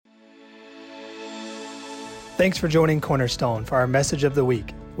Thanks for joining Cornerstone for our message of the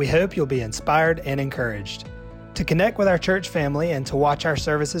week. We hope you'll be inspired and encouraged. To connect with our church family and to watch our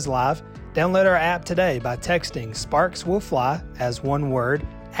services live, download our app today by texting Sparks Will Fly as one word,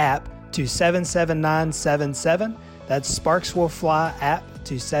 app, to 77977. That's Sparks Will Fly app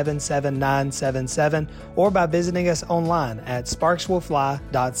to 77977, or by visiting us online at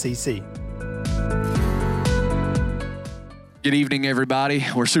sparkswillfly.cc. Good evening, everybody.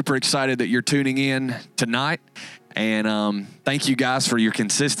 We're super excited that you're tuning in tonight. And thank you guys for your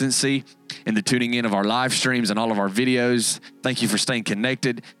consistency in the tuning in of our live streams and all of our videos. Thank you for staying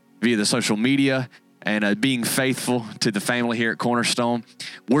connected via the social media and being faithful to the family here at Cornerstone.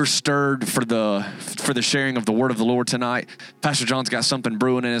 We're stirred for the sharing of the word of the Lord tonight. Pastor John's got something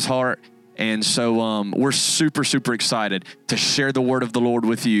brewing in his heart. And so we're super, super excited to share the word of the Lord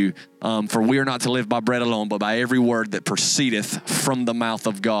with you. For we are not to live by bread alone, but by every word that proceedeth from the mouth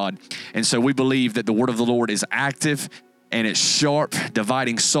of God. And so we believe that the word of the Lord is active and it's sharp,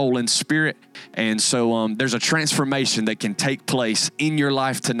 dividing soul and spirit. And so there's a transformation that can take place in your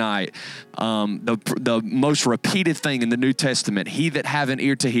life tonight. The most repeated thing in the New Testament, he that have an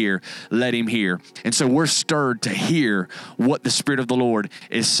ear to hear, let him hear. And so we're stirred to hear what the Spirit of the Lord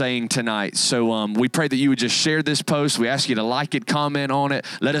is saying tonight. So we pray that you would just share this post. We ask you to like it, comment on it,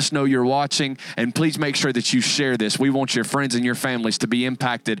 let us know you're watching, and please make sure that you share this. We want your friends and your families to be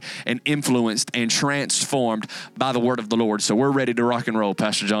impacted and influenced and transformed by the word of the Lord. So we're ready to rock and roll,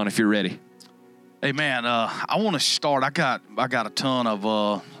 Pastor John, if you're ready. Amen. I want to start. I got a ton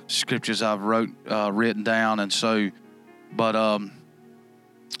of scriptures I've written down, and so, but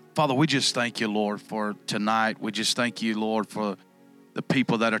Father, we just thank you, Lord, for tonight. We just thank you, Lord, for the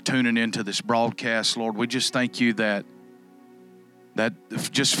people that are tuning into this broadcast, Lord. We just thank you that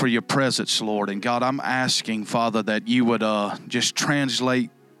just for your presence, Lord. And God, I'm asking, Father, that you would just translate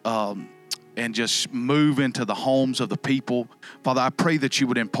and just move into the homes of the people. Father, I pray that you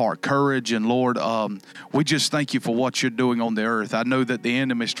would impart courage. And Lord, we just thank you for what you're doing on the earth. I know that the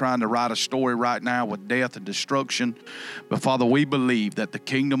enemy is trying to write a story right now with death and destruction. But Father, we believe that the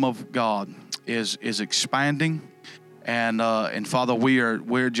kingdom of God is expanding. And Father,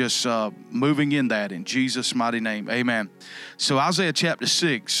 we're just moving in that in Jesus' mighty name. Amen. So Isaiah chapter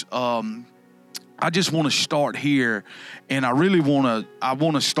 6, I just want to start here, and I really want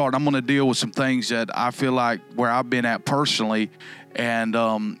to start. I'm going to deal with some things that I feel like where I've been at personally, and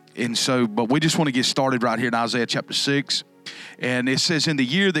so, but we just want to get started right here in Isaiah chapter 6, and it says, in the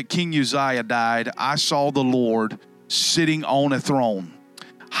year that King Uzziah died, I saw the Lord sitting on a throne,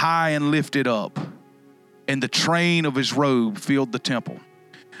 high and lifted up, and the train of his robe filled the temple.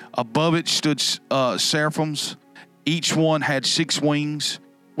 Above it stood seraphims, each one had 6 wings,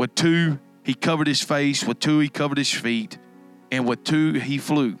 with 2 he covered his face, with 2 he covered his feet, and with 2 he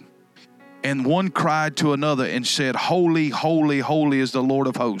flew. And one cried to another and said, Holy, holy, holy is the Lord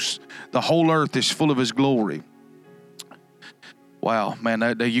of hosts. The whole earth is full of his glory. Wow, man,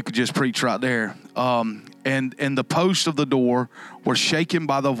 that you could just preach right there. And the posts of the door were shaken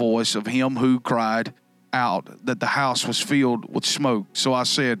by the voice of him who cried out that the house was filled with smoke. So I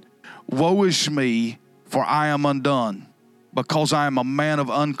said, Woe is me, for I am undone, because I am a man of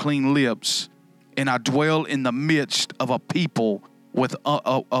unclean lips, and I dwell in the midst of a people with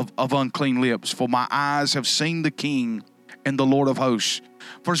of unclean lips. For my eyes have seen the King and the Lord of hosts.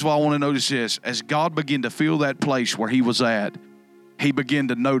 First of all, I want to notice this. As God began to fill that place where he was at, he began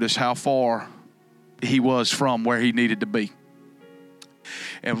to notice how far he was from where he needed to be.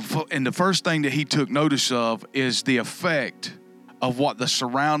 And the first thing that he took notice of is the effect of what the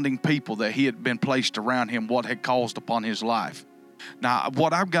surrounding people that he had been placed around him, what had caused upon his life. Now,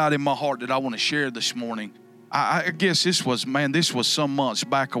 what I've got in my heart that I want to share this morning, I guess this was some months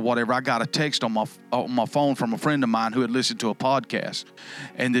back or whatever. I got a text on my phone from a friend of mine who had listened to a podcast,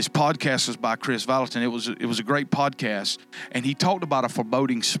 and this podcast was by Chris Valentin. It was a great podcast, and he talked about a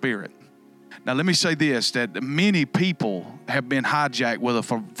foreboding spirit. Now, let me say this, that many people have been hijacked with a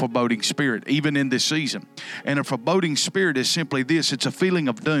foreboding spirit, even in this season. And a foreboding spirit is simply this. It's a feeling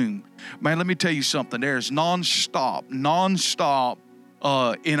of doom. Man, let me tell you something. There's nonstop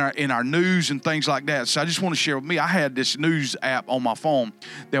in our news and things like that. So I just want to share with me, I had this news app on my phone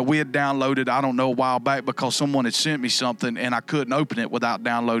that we had downloaded, I don't know, a while back because someone had sent me something and I couldn't open it without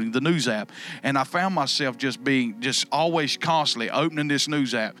downloading the news app. And I found myself just always constantly opening this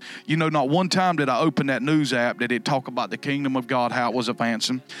news app. You know, not one time did I open that news app did it talk about the kingdom of God, how it was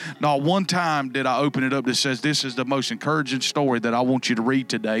advancing. Not one time did I open it up that says this is the most encouraging story that I want you to read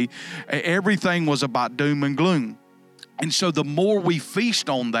today. Everything was about doom and gloom. And so the more we feast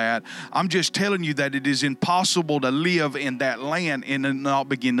on that, I'm just telling you that it is impossible to live in that land and it not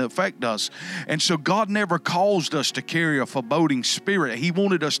begin to affect us. And so God never caused us to carry a foreboding spirit. He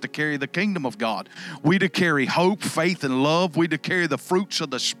wanted us to carry the kingdom of God. We to carry hope, faith, and love. We to carry the fruits of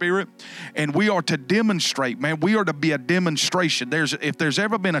the Spirit. And we are to demonstrate, man, we are to be a demonstration. If there's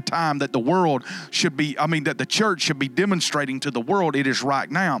ever been a time that the world should be, that the church should be demonstrating to the world, it is right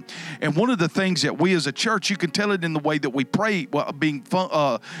now. And one of the things that we as a church, you can tell it in the way that we pray, being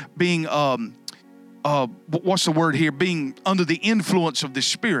what's the word here? Being under the influence of the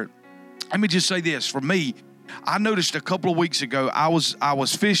Spirit. Let me just say this. For me, I noticed a couple of weeks ago, I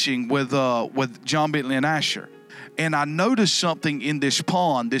was fishing with John Bentley and Asher. And I noticed something in this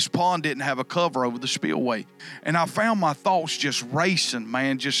pond. This pond didn't have a cover over the spillway. And I found my thoughts just racing,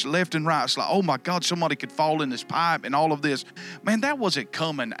 man, just left and right. It's like, oh my God, somebody could fall in this pipe and all of this. Man, that wasn't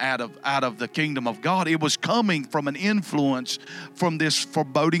coming out of the kingdom of God. It was coming from an influence from this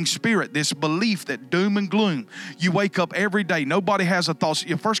foreboding spirit, this belief that doom and gloom. You wake up every day. Nobody has a thought.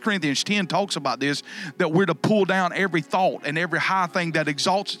 1 Corinthians 10 talks about this, that we're to pull down every thought and every high thing that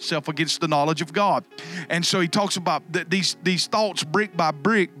exalts itself against the knowledge of God. And so he talks about these thoughts brick by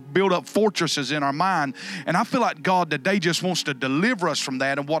brick build up fortresses in our mind. And I feel like God today just wants to deliver us from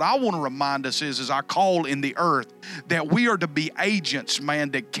that. And what I want to remind us is our call in the earth, that we are to be agents,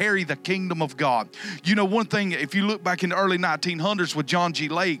 man, that carry the kingdom of God. You know, one thing, if you look back in the early 1900s with John G.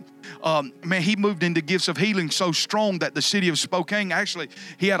 Lake, man, he moved into gifts of healing so strong that the city of Spokane, actually,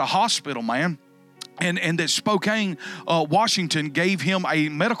 he had a hospital, man. And that Spokane, Washington gave him a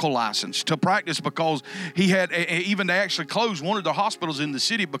medical license to practice because he had, even they actually closed one of the hospitals in the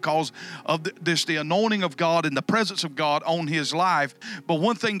city because of the anointing of God and the presence of God on his life. But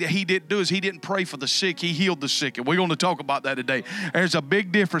one thing that he didn't do is he didn't pray for the sick. He healed the sick. And we're going to talk about that today. There's a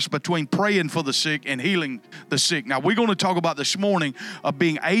big difference between praying for the sick and healing the sick. Now, we're going to talk about this morning of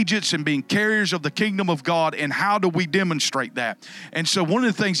being agents and being carriers of the kingdom of God, and how do we demonstrate that. And so one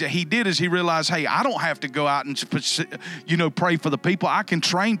of the things that he did is he realized, hey, I don't have to go out and, pray for the people. I can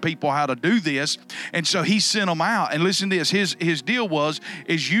train people how to do this. And so he sent them out. And listen to this. His deal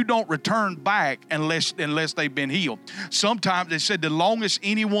is you don't return back unless they've been healed. Sometimes they said the longest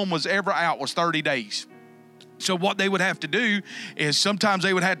anyone was ever out was 30 days. So what they would have to do is sometimes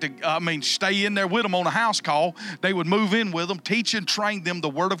they would have to, stay in there with them on a house call. They would move in with them, teach and train them the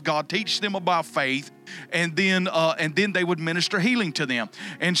Word of God, teach them about faith, and then they would minister healing to them.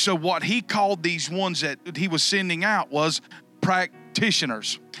 And so what he called these ones that he was sending out was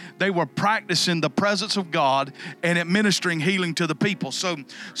practitioners. They were practicing the presence of God and administering healing to the people. So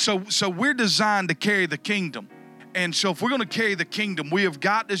we're designed to carry the kingdom. And so if we're going to carry the kingdom, we've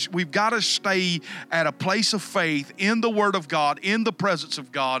got to stay at a place of faith in the Word of God, in the presence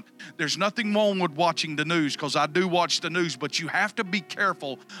of God. There's nothing wrong with watching the news, because I do watch the news, but you have to be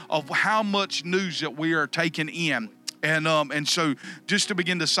careful of how much news that we are taking in. And so just to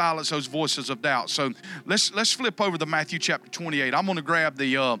begin to silence those voices of doubt. So let's flip over to Matthew chapter 28. I'm going to grab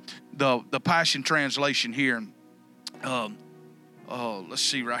the Passion Translation here. Let's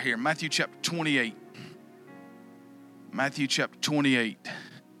see right here. Matthew chapter 28. Matthew chapter 28.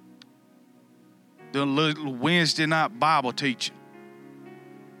 Doing a little Wednesday night Bible teaching.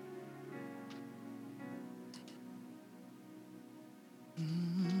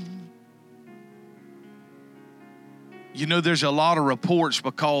 You know, there's a lot of reports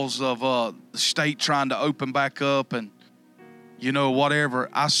because of the state trying to open back up and, whatever.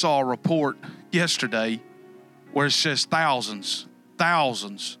 I saw a report yesterday where it says thousands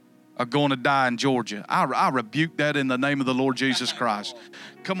are going to die in Georgia. I rebuke that in the name of the Lord Jesus Christ.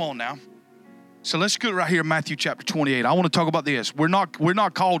 Come on now. So let's go right here in Matthew chapter 28. I want to talk about this. We're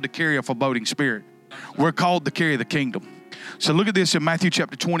not called to carry a foreboding spirit. We're called to carry the kingdom. So look at this in Matthew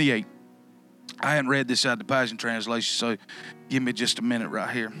chapter 28. I hadn't read this out of the Passion Translation, so give me just a minute right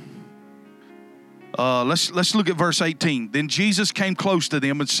here. Let's look at verse 18. Then Jesus came close to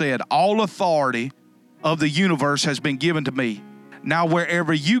them and said, "All authority of the universe has been given to me. Now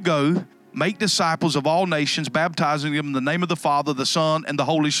wherever you go, make disciples of all nations, baptizing them in the name of the Father, the Son, and the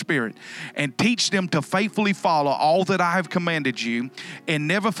Holy Spirit, and teach them to faithfully follow all that I have commanded you, and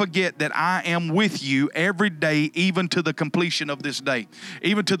never forget that I am with you every day, even to the completion of this day,"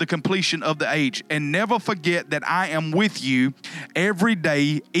 even to the completion of the age. And never forget that I am with you every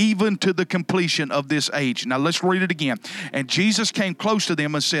day, even to the completion of this age. Now let's read it again. And Jesus came close to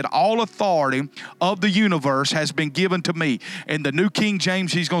them and said, "All authority of the universe has been given to me." In the New King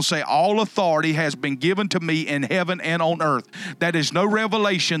James, he's going to say, "All all authority has been given to me in heaven and on earth. That is no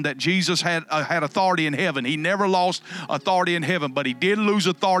revelation that Jesus had authority in heaven. He never lost authority in heaven, but he did lose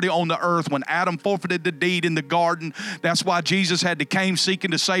authority on the earth when Adam forfeited the deed in the garden. That's why Jesus had to come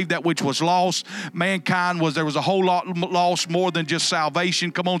seeking to save that which was lost. There was a whole lot lost, more than just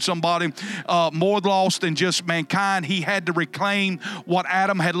salvation. Come on, somebody. More lost than just mankind. He had to reclaim what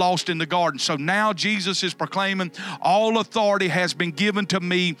Adam had lost in the garden. So now Jesus is proclaiming, all authority has been given to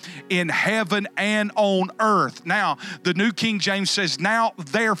me in heaven and on earth. Now, the New King James says, now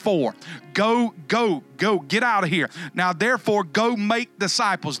therefore, go, get out of here. Now, therefore, go make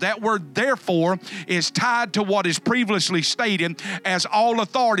disciples. That word therefore is tied to what is previously stated as all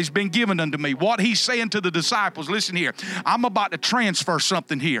authority has been given unto me. What he's saying to the disciples, listen here, I'm about to transfer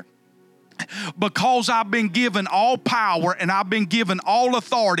something here. Because I've been given all power and I've been given all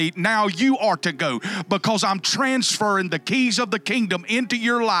authority, now you are to go. Because I'm transferring the keys of the kingdom into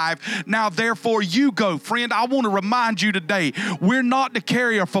your life, now therefore you go. Friend, I want to remind you today, we're not to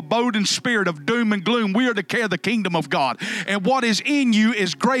carry a foreboding spirit of doom and gloom. We are to carry the kingdom of God. And what is in you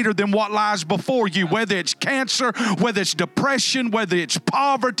is greater than what lies before you, whether it's cancer, whether it's depression, whether it's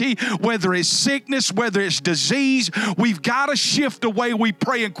poverty, whether it's sickness, whether it's disease. We've got to shift the way we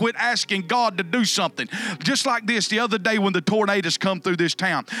pray and quit asking God to do something. Just like this, the other day when the tornadoes come through this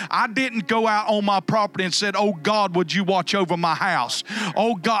town, I didn't go out on my property and said, oh God, would you watch over my house?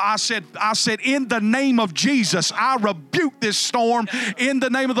 Oh God, I said, in the name of Jesus, I rebuke this storm in the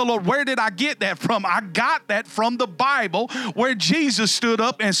name of the Lord. Where did I get that from? I got that from the Bible, where Jesus stood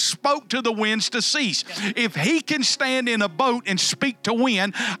up and spoke to the winds to cease. If he can stand in a boat and speak to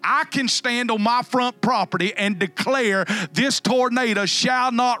wind, I can stand on my front property and declare this tornado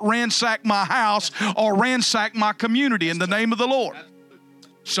shall not ransack my house or ransack my community in the name of the Lord.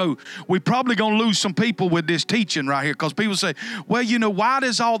 So we're probably going to lose some people with this teaching right here, because people say, well, you know, why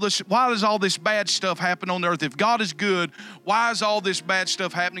does all this bad stuff happen on the earth? If God is good, why is all this bad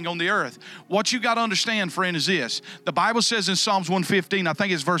stuff happening on the earth? What you got to understand, friend, is this. The Bible says in Psalms 115, I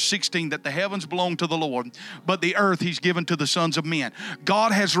think it's verse 16, that the heavens belong to the Lord, but the earth he's given to the sons of men.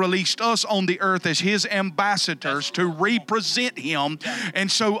 God has released us on the earth as his ambassadors to represent him. And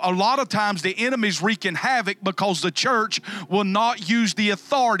so a lot of times the enemy's wreaking havoc because the church will not use the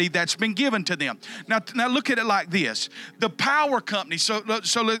authority that's been given to them. Now look at it like this. The power company, so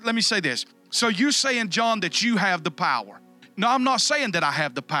let me say this. So you're saying, John, that you have the power. No, I'm not saying that I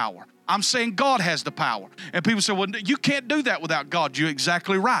have the power. I'm saying God has the power. And people say, well, you can't do that without God. You're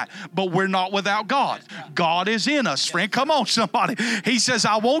exactly right. But we're not without God. God is in us, friend. Come on, somebody. He says,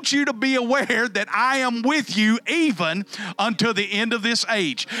 I want you to be aware that I am with you even until the end of this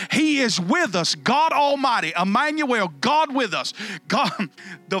age. He is with us. God Almighty, Emmanuel, God with us. God,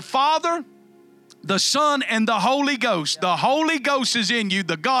 the Father, the Son, and the Holy Ghost. The Holy Ghost is in you.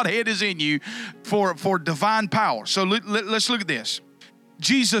 The Godhead is in you for divine power. So let's look at this.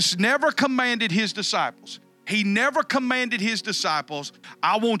 Jesus never commanded his disciples. He never commanded his disciples,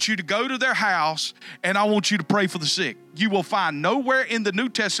 I want you to go to their house and I want you to pray for the sick. You will find nowhere in the New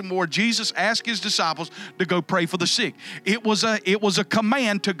Testament where Jesus asked his disciples to go pray for the sick. It was a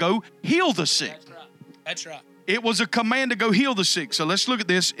command to go heal the sick. That's right. It was a command to go heal the sick. So let's look at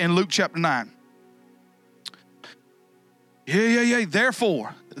this in Luke chapter 9.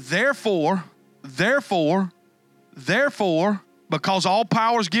 Therefore, because all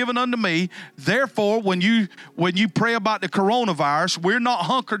power is given unto me, therefore, when you pray about the coronavirus, we're not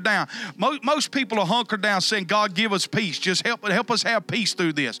hunkered down. Most people are hunkered down saying, God, give us peace. Just help us have peace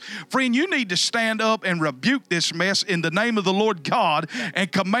through this. Friend, you need to stand up and rebuke this mess in the name of the Lord God and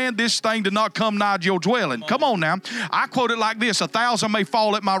command this thing to not come nigh your dwelling. Come on now. I quote it like this: 1,000 may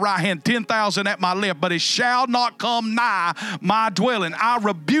fall at my right hand, 10,000 at my left, but it shall not come nigh my dwelling. I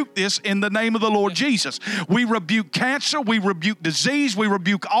rebuke this in the name of the Lord Jesus. We rebuke cancer. We rebuke disease. We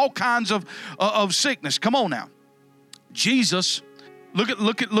rebuke all kinds of sickness. Come on now. Jesus, look at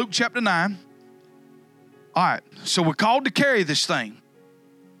Luke chapter 9. All right, so we're called to carry this thing.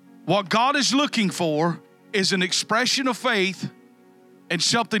 What God is looking for is an expression of faith and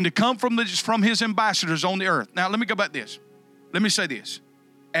something to come from his ambassadors on the earth. Now, let me go back to this. Let me say this.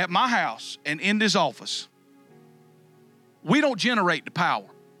 At my house and in this office, we don't generate the power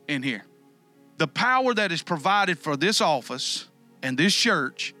in here. The power that is provided for this office and this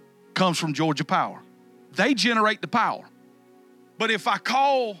church comes from Georgia Power. They generate the power. But if I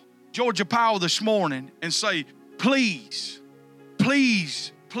call Georgia Power this morning and say, please,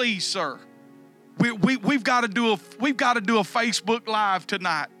 sir, we've got to do a Facebook Live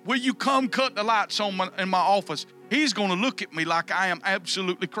tonight. Will you come cut the lights on in my office? He's going to look at me like I am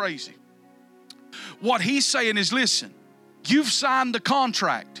absolutely crazy. What he's saying is, listen, you've signed the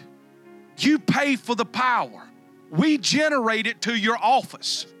contract. You pay for the power. We generate it to your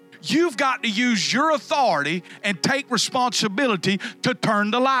office. You've got to use your authority and take responsibility to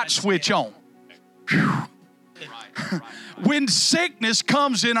turn the light switch on. Whew. When sickness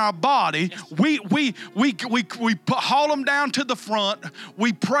comes in our body, we haul them down to the front.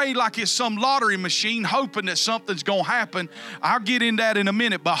 We pray like it's some lottery machine, hoping that something's going to happen. I'll get in that in a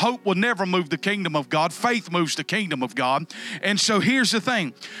minute, but hope will never move the kingdom of God. Faith moves the kingdom of God. And so here's the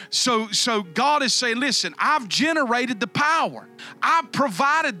thing. So God is saying, listen, I've generated the power. I've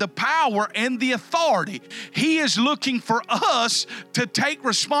provided the power and the authority. He is looking for us to take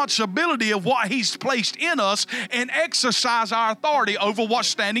responsibility of what He's placed in us and exercise our authority over what's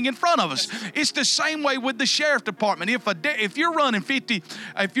standing in front of us. It's the same way with the sheriff department. If you're running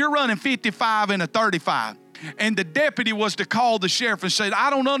 55 and a 35, and the deputy was to call the sheriff and say, I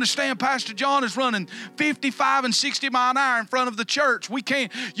don't understand, Pastor John is running 55 and 60 mile an hour in front of the church. We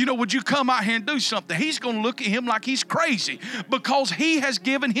can't, would you come out here and do something? He's going to look at him like he's crazy because he has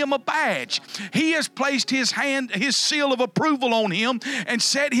given him a badge. He has placed his seal of approval on him and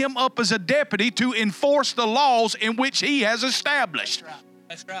set him up as a deputy to enforce the laws in which he has established.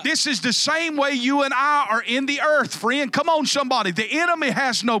 That's right. This is the same way you and I are in the earth, friend. Come on, somebody. The enemy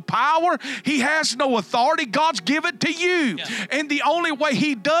has no power. He has no authority. God's given it to you. Yeah. And the only way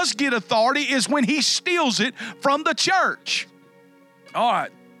he does get authority is when he steals it from the church. All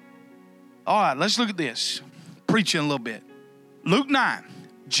right, let's look at this. Preaching a little bit. Luke 9.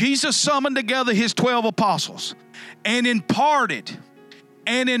 Jesus summoned together his 12 apostles and imparted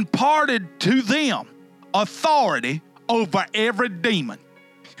to them authority over every demon.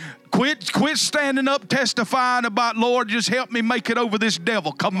 Quit standing up testifying about, Lord, just help me make it over this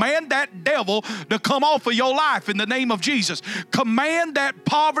devil. Command that devil to come off of your life in the name of Jesus. Command that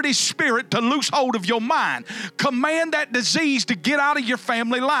poverty spirit to loose hold of your mind. Command that disease to get out of your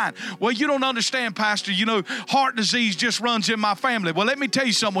family line. Well, you don't understand, Pastor. Heart disease just runs in my family. Well, let me tell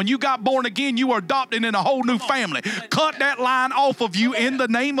you something. When you got born again, you were adopted in a whole new family. Cut that line off of you in the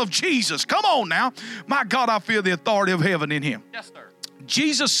name of Jesus. Come on now. My God, I feel the authority of heaven in him. Yes, sir.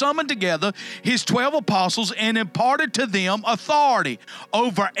 Jesus summoned together his 12 apostles and imparted to them authority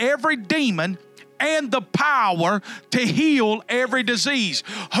over every demon and the power to heal every disease.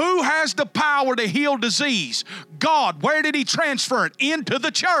 Who has the power to heal disease? God. Where did he transfer it? Into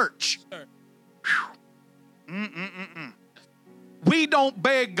the church. We don't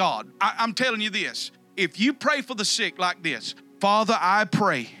beg God. I'm telling you this. If you pray for the sick like this, Father, I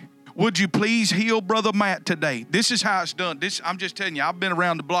pray, would you please heal Brother Matt today? This is how it's done. I'm just telling you, I've been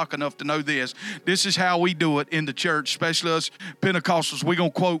around the block enough to know this. This is how we do it in the church, especially us Pentecostals. We're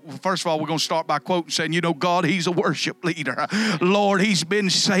going to quote, first of all, we're going to start by quoting saying, God, he's a worship leader. Lord, he's been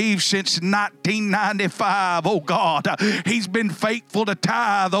saved since 1995, oh God. He's been faithful to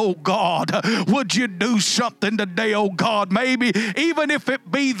tithe, oh God. Would you do something today, oh God? Maybe even if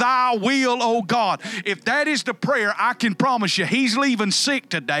it be thy will, oh God. If that is the prayer, I can promise you, he's leaving sick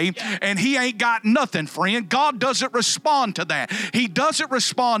today. And he ain't got nothing, friend. God doesn't respond to that. He doesn't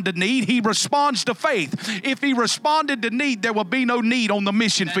respond to need. He responds to faith. If he responded to need, there would be no need on the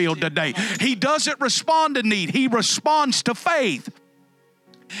mission field today. He doesn't respond to need. He responds to faith.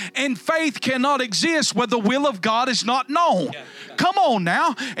 And faith cannot exist where the will of God is not known. Come on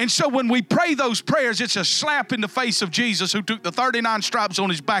now. And so when we pray those prayers, it's a slap in the face of Jesus who took the 39 stripes on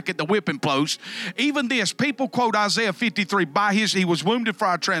his back at the whipping post. Even this, people quote Isaiah 53, he was wounded for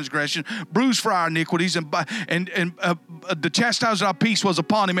our transgression, bruised for our iniquities, and the chastisement of our peace was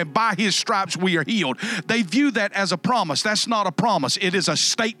upon him, and by his stripes we are healed. They view that as a promise. That's not a promise. It is a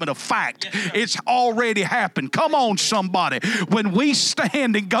statement of fact. It's already happened. Come on, somebody. When we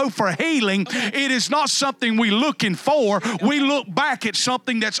stand and go for healing, it is not something we're looking for. We look back at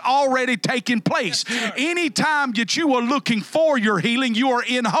something that's already taken place. Anytime that you are looking for your healing, you are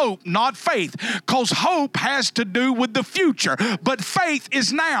in hope, not faith, because hope has to do with the future, but faith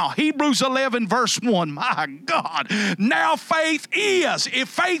is now. Hebrews 11 verse 1. My God. Now faith is. If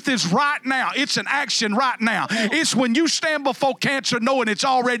faith is right now, it's an action right now. It's when you stand before cancer knowing it's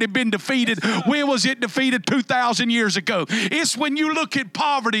already been defeated. When was it defeated? 2,000 years ago. It's when you look at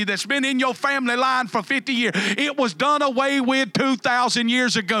poverty that's been in your family line for 50 years. It was done away with 2,000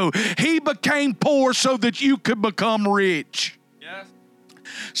 years ago. He became poor so that you could become rich. Yes.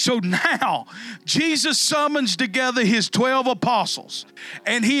 So now, Jesus summons together his 12 apostles,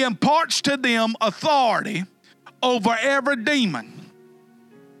 and he imparts to them authority over every demon.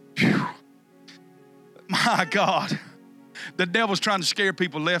 Whew. My God. The devil's trying to scare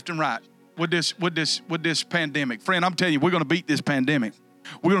people left and right with this pandemic. Friend, I'm telling you, we're going to beat this pandemic.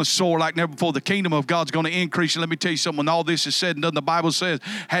 We're going to soar like never before. The kingdom of God's going to increase. And let me tell you something, when all this is said and done, the Bible says,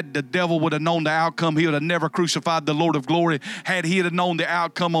 had the devil would have known the outcome, he would have never crucified the Lord of glory. Had he have known the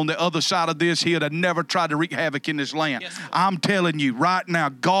outcome on the other side of this, he would have never tried to wreak havoc in this land. Yes. I'm telling you right now,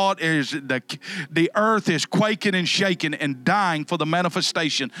 God is, the earth is quaking and shaking and dying for the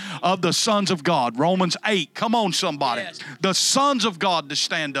manifestation of the sons of God. Romans 8, come on somebody. Yes. The sons of God to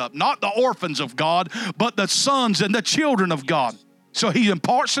stand up, not the orphans of God, but the sons and the children of God. So he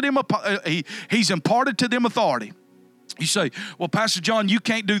imparts to them, he's imparted to them authority. You say, well, Pastor John, you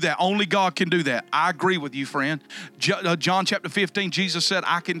can't do that. Only God can do that. I agree with you, friend. John chapter 15, Jesus said,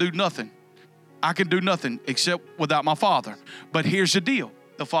 I can do nothing. I can do nothing except without my Father. But here's the deal.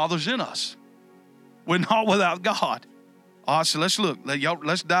 The Father's in us. We're not without God. All right, so let's look.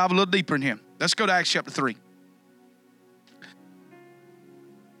 Let's dive a little deeper in here. Let's go to Acts chapter 3.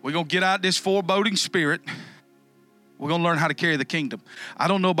 We're going to get out this foreboding spirit. We're going to learn how to carry the kingdom. I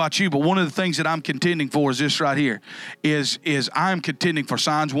don't know about you, but one of the things that I'm contending for is this right here, is I'm contending for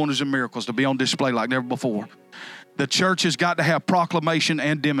signs, wonders, and miracles to be on display like never before. The church has got to have proclamation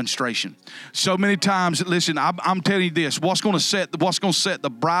and demonstration. So many times, listen, I'm telling you this, what's going to set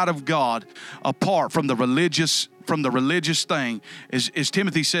the bride of God apart from the religious thing is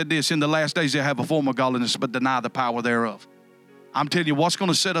Timothy said this, in the last days they have a form of godliness, but deny the power thereof. I'm telling you, what's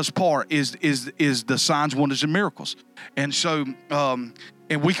going to set us apart is the signs, wonders, and miracles. And so,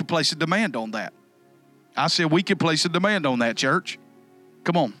 and we can place a demand on that. I said we can place a demand on that, church.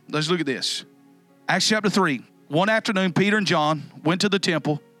 Come on, let's look at this. Acts chapter 3. One afternoon, Peter and John went to the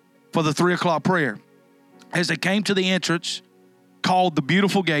temple for the 3 o'clock prayer. As they came to the entrance called the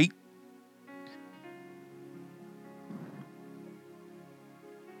Beautiful Gate,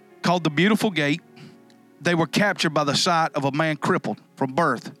 they were captured by the sight of a man crippled from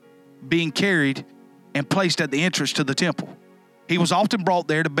birth, being carried and placed at the entrance to the temple. He was often brought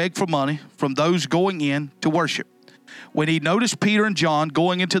there to beg for money from those going in to worship. When he noticed Peter and John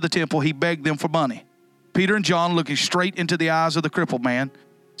going into the temple, he begged them for money. Peter and John, looking straight into the eyes of the crippled man,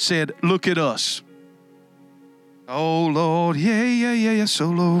 said, "Look at us." Oh, Lord, yes, oh,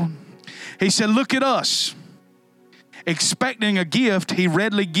 Lord. He said, "Look at us." Expecting a gift, he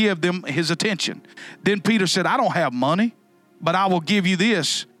readily gave them his attention. Then Peter said, "I don't have money, but I will give you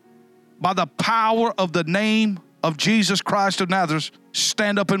this. By the power of the name of Jesus Christ of Nazareth,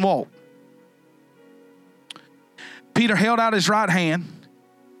 stand up and walk." Peter held out his right hand,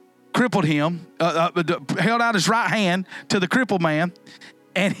 crippled him, held out his right hand to the crippled man,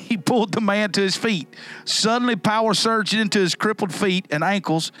 and he pulled the man to his feet. Suddenly power surged into his crippled feet and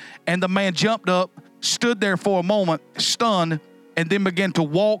ankles, and the man jumped up, stood there for a moment, stunned, and then began to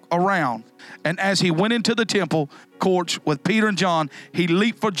walk around. And as he went into the temple courts with Peter and John, he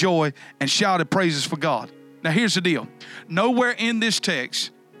leaped for joy and shouted praises for God. Now here's the deal. Nowhere in this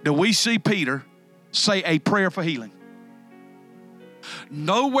text do we see Peter say a prayer for healing.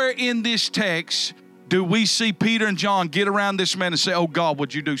 Nowhere in this text do we see Peter and John get around this man and say, "Oh God,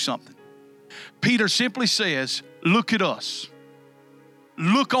 would you do something?" Peter simply says, "Look at us.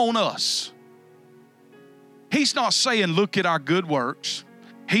 Look on us." He's not saying, "Look at our good works."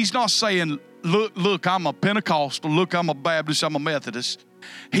 He's not saying, look, I'm a Pentecostal. Look, I'm a Baptist. I'm a Methodist.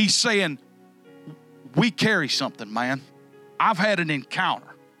 He's saying, we carry something, man. I've had an encounter.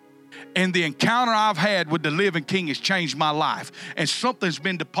 And the encounter I've had with the living King has changed my life. And something's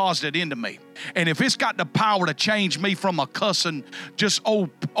been deposited into me. And if it's got the power to change me from a cussing, fisherman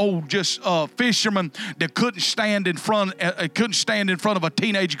that couldn't stand in front of a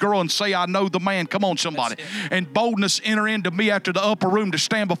teenage girl and say, "I know the man." Come on, somebody. And boldness enter into me after the upper room to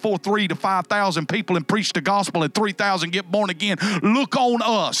stand before 3,000 to 5,000 people and preach the gospel, and 3,000 get born again. Look on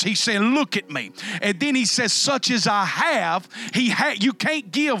us. He said, "Look at me." And then he says, "Such as I have," you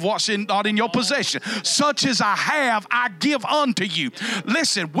can't give what's not in your possession. "Such as I have, I give unto you."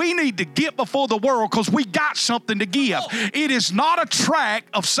 Listen, we need to get before the world because we got something to give. It is not a tract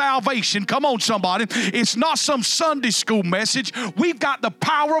of salvation. Come on, somebody. It's not some Sunday school message. We've got the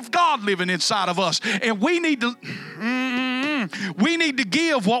power of God living inside of us, and we need to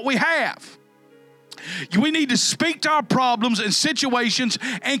give what we have. We need to speak to our problems and situations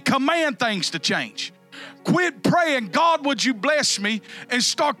and command things to change. Quit praying, "God, would you bless me?" and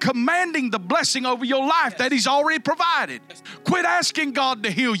start commanding the blessing over your life that He's already provided. Quit asking God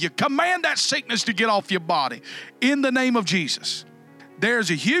to heal you. Command that sickness to get off your body in the name of Jesus.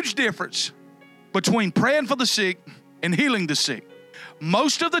 There's a huge difference between praying for the sick and healing the sick.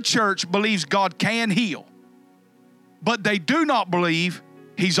 Most of the church believes God can heal, but they do not believe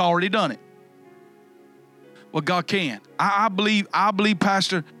He's already done it. Well, God can. I believe,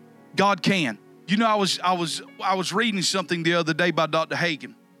 Pastor, God can. You know, I was reading something the other day by Dr.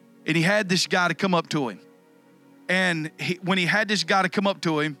 Hagin, and he had this guy to come up to him. And when he had this guy to come up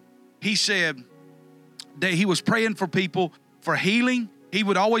to him, he said that he was praying for people for healing. He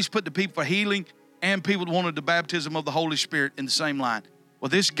would always put the people for healing and people that wanted the baptism of the Holy Spirit in the same line. Well,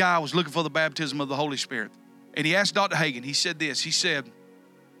 this guy was looking for the baptism of the Holy Spirit. And he asked Dr. Hagin, he said this,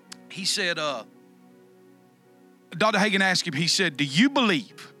 Dr. Hagin asked him, he said, do you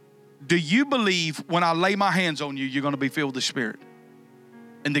believe when I lay my hands on you, you're going to be filled with the Spirit?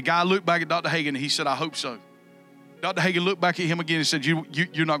 And the guy looked back at Dr. Hagin and he said, I hope so. Dr. Hagin looked back at him again and said,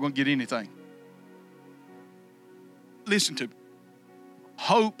 you're not going to get anything. Listen to me.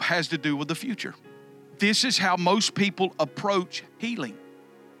 Hope has to do with the future. This is how most people approach healing.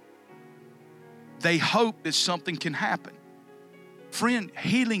 They hope that something can happen. Friend,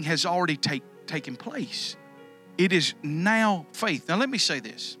 healing has already taken place. It is now faith. Now let me say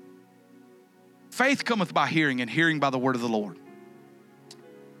this. Faith cometh by hearing, and hearing by the word of the Lord.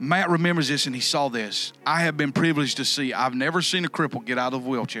 Matt remembers this and he saw this. I have been privileged to see. I've never seen a cripple get out of a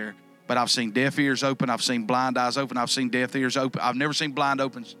wheelchair, but I've seen deaf ears open. I've seen blind eyes open. I've seen deaf ears open. I've never seen blind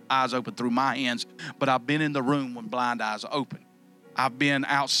eyes open through my hands, but I've been in the room when blind eyes open. I've been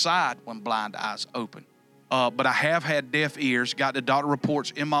outside when blind eyes open. But I have had deaf ears, got the doctor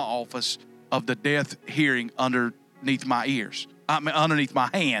reports in my office of the deaf hearing underneath my ears. Underneath my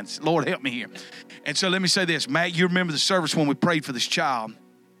hands. Lord, help me here. And so let me say this. Matt, you remember the service when we prayed for this child,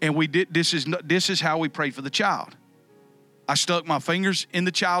 and we did. This is how we prayed for the child. I stuck my fingers in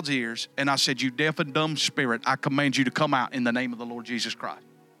the child's ears, and I said, you deaf and dumb spirit, I command you to come out in the name of the Lord Jesus Christ.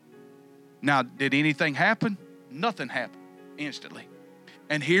 Now, did anything happen? Nothing happened instantly.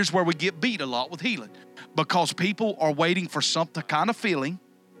 And here's where we get beat a lot with healing, because people are waiting for something kind of feeling.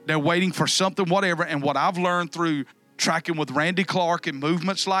 They're waiting for something, whatever. And what I've learned through tracking with Randy Clark and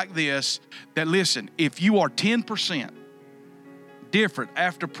movements like this, that listen, if you are 10% different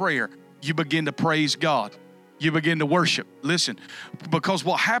after prayer, you begin to praise God. You begin to worship. Listen, because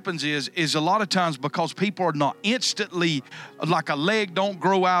what happens is a lot of times, because people are not instantly, like a leg don't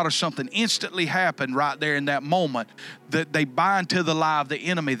grow out or something instantly happen right there in that moment, that they buy into the lie of the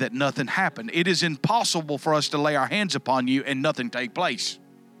enemy that nothing happened. It is impossible for us to lay our hands upon you and nothing take place.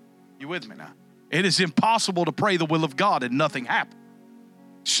 You with me now? It is impossible to pray the will of God and nothing happen.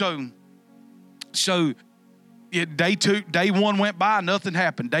 So day one went by, nothing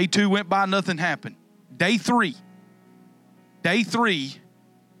happened. Day two went by, nothing happened. Day three,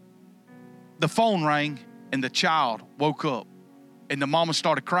 the phone rang and the child woke up, and the mama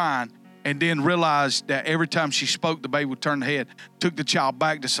started crying, and then realized that every time she spoke, the baby would turn the head. Took the child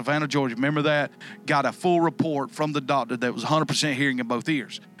back to Savannah, Georgia. Remember that? Got a full report from the doctor that was 100% hearing in both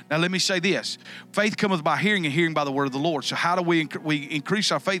ears. Now, let me say this. Faith cometh by hearing, and hearing by the word of the Lord. So how do we increase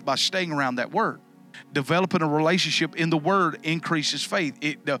our faith? By staying around that word. Developing a relationship in the word increases faith.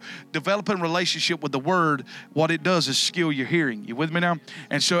 Developing a relationship with the word, what it does is skill your hearing. You with me now?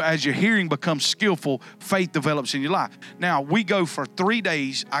 And so as your hearing becomes skillful, faith develops in your life. Now, we go for 3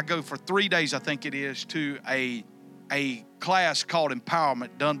 days. I go for 3 days, I think it is, to a class called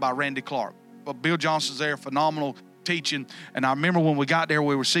Empowerment done by Randy Clark. But Bill Johnson's there, phenomenal teaching. And I remember when we got there,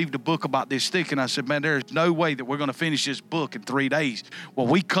 we received a book about this thick, and I said, man, there's no way that we're going to finish this book in 3 days. Well,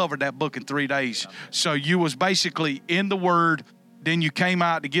 we covered that book in 3 days. So you was basically in the word, then you came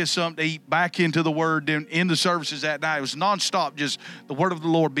out to get something to eat, back into the word, then in the services that night. It was nonstop, just the word of the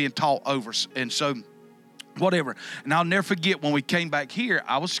Lord being taught over us. And so whatever. And I'll never forget when we came back here,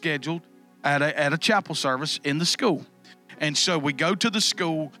 I was scheduled at a chapel service in the school. And so we go to the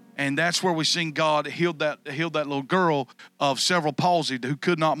school, and that's where we seen God healed that little girl of cerebral palsy who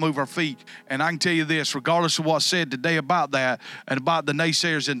could not move her feet. And I can tell you this, regardless of what's said today about that and about the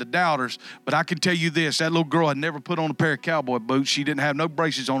naysayers and the doubters, but I can tell you this, that little girl had never put on a pair of cowboy boots. She didn't have no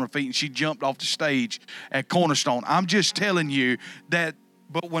braces on her feet, and she jumped off the stage at Cornerstone. I'm just telling you that,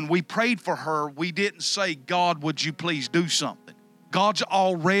 but when we prayed for her, we didn't say, God, would you please do something? God's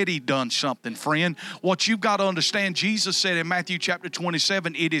already done something, friend. What you've got to understand, Jesus said in Matthew chapter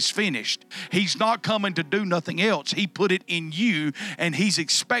 27, it is finished. He's not coming to do nothing else. He put it in you, and he's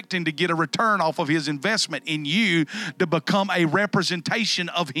expecting to get a return off of his investment in you to become a representation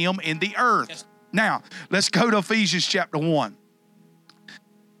of him in the earth. Yes. Now, let's go to Ephesians chapter 1.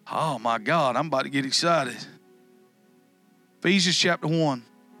 Oh, my God, I'm about to get excited. Ephesians chapter 1.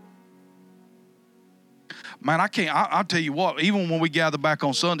 Man, I'll tell you what, even when we gather back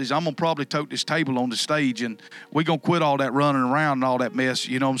on Sundays, I'm going to probably tote this table on the stage, and we're going to quit all that running around and all that mess.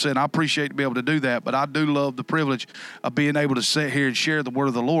 You know what I'm saying? I appreciate to be able to do that, but I do love the privilege of being able to sit here and share the word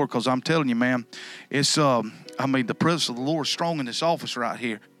of the Lord, because I'm telling you, man, it's, the presence of the Lord is strong in this office right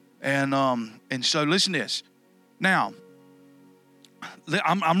here. And so listen to this. Now,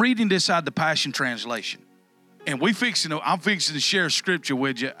 I'm reading this out of the Passion Translation. And I'm fixing to share scripture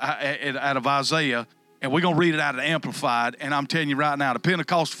with you out of Isaiah. And we're going to read it out of the Amplified. And I'm telling you right now, the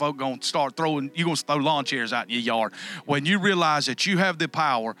Pentecostal folk going to start you're going to throw lawn chairs out in your yard. When you realize that you have the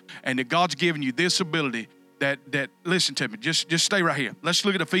power and that God's given you this ability that listen to me, just stay right here. Let's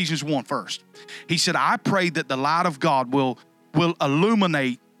look at Ephesians 1 first. He said, I pray that the light of God will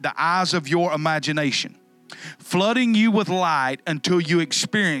illuminate the eyes of your imagination, flooding you with light until you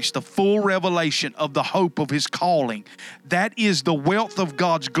experience the full revelation of the hope of his calling. That is the wealth of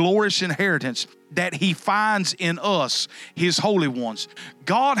God's glorious inheritance that he finds in us, his holy ones.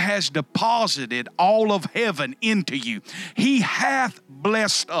 God has deposited all of heaven into you. He hath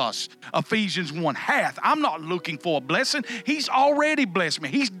blessed us. Ephesians 1, hath. I'm not looking for a blessing. He's already blessed me.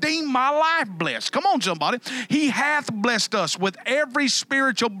 He's deemed my life blessed. Come on, somebody. He hath blessed us with every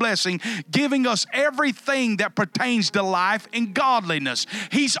spiritual blessing, giving us everything that pertains to life and godliness.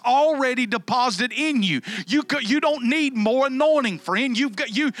 He's already deposited in you. You don't need more anointing, friend.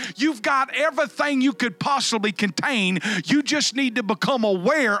 You've got everything you could possibly contain. You just need to become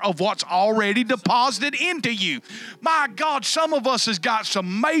aware of what's already deposited into you. My God, some of us has got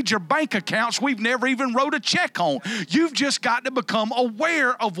some major bank accounts we've never even wrote a check on. You've just got to become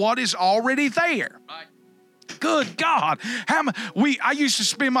aware of what is already there. Good God. I used to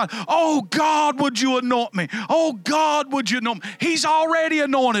spend oh God, would you anoint me? Oh God, would you anoint me? He's already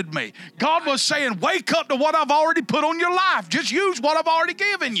anointed me. God was saying, wake up to what I've already put on your life. Just use what I've already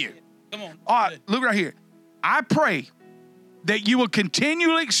given you. Come on. All right, look right here. I pray that you will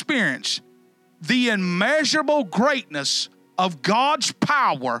continually experience the immeasurable greatness of God's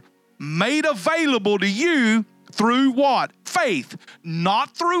power made available to you through what? Faith,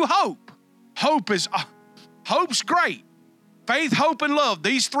 not through hope. Hope's great. Faith, hope, and love,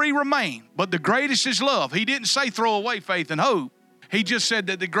 these three remain. But the greatest is love. He didn't say throw away faith and hope. He just said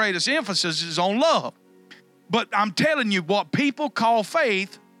that the greatest emphasis is on love. But I'm telling you, what people call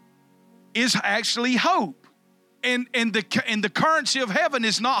faith is actually hope. And the currency of heaven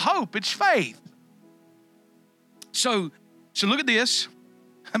is not hope, it's faith. So look at this.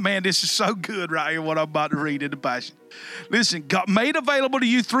 Man, this is so good right here, what I'm about to read in the Passion. Listen, God made available to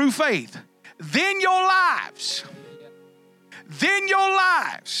you through faith. Then your lives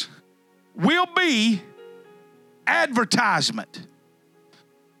will be advertisement.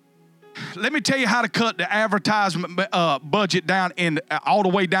 Let me tell you how to cut the advertisement budget down all the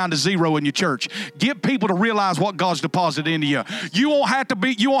way down to zero in your church. Get people to realize what God's deposited into you. You won't have to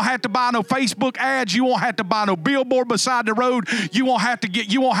buy no Facebook ads. You won't have to buy no billboard beside the road. You won't have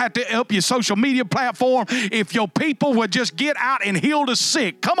to up your social media platform. If your people would just get out and heal the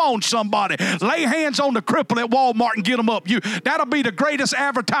sick. Come on, somebody. Lay hands on the cripple at Walmart and get them up. That'll be the greatest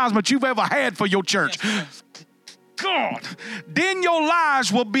advertisement you've ever had for your church. God, then your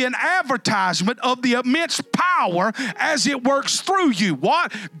lives will be an advertisement of the immense power as it works through you.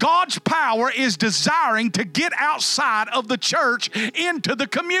 What? God's power is desiring to get outside of the church into the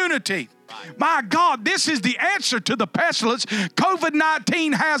community. My God, this is the answer to the pestilence.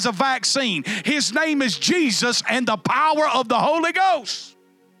 COVID-19 has a vaccine. His name is Jesus and the power of the Holy Ghost.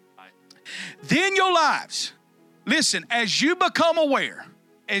 Then your lives, listen, as you become aware,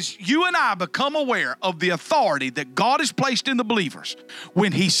 as you and I become aware of the authority that God has placed in the believers,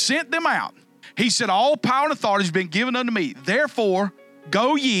 when he sent them out, he said, all power and authority has been given unto me. Therefore,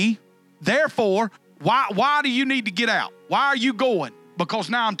 go ye. Therefore, why do you need to get out? Why are you going? Because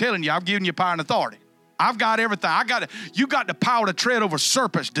now I'm telling you, I've given you power and authority. I've got everything. You got the power to tread over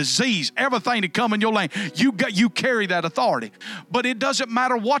serpents, disease, everything to come in your lane. You carry that authority. But it doesn't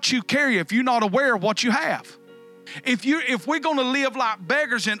matter what you carry if you're not aware of what you have. If we're going to live like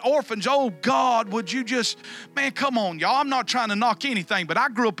beggars and orphans, oh God, would you just, man, come on, y'all. I'm not trying to knock anything, but I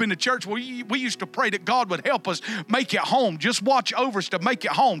grew up in the church where we used to pray that God would help us make it home. Just watch over us to make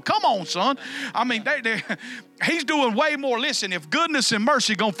it home. Come on, son. I mean, he's doing way more. Listen, if goodness and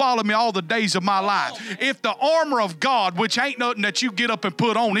mercy going to follow me all the days of my life, if the armor of God, which ain't nothing that you get up and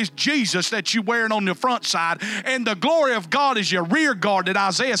put on, it's Jesus that you wearing on the front side, and the glory of God is your rear guard that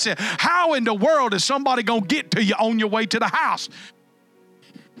Isaiah said, how in the world is somebody going to get to you on your way to the house?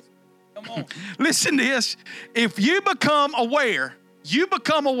 Come on. Listen to this. If you become aware.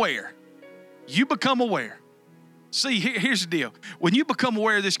 See, here's the deal. When you become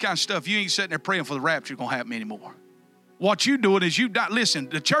aware of this kind of stuff, you ain't sitting there praying for the rapture going to happen anymore. What you're doing is listen,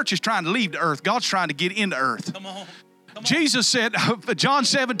 the church is trying to leave the earth. God's trying to get into earth. Come on. Jesus said, John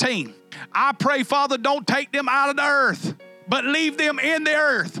 17, I pray, Father, don't take them out of the earth, but leave them in the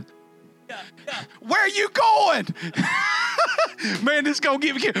earth. Where are you going? Man, this is going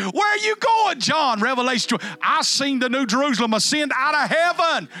to get me. Where are you going, John? Revelation. I seen the New Jerusalem ascend out of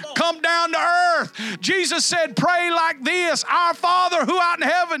heaven, come down to earth. Jesus said, pray like this. Our Father who art in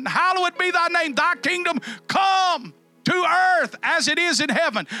heaven, hallowed be thy name. Thy kingdom come to earth as it is in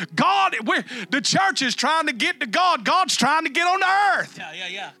heaven. God, the church is trying to get to God. God's trying to get on the earth.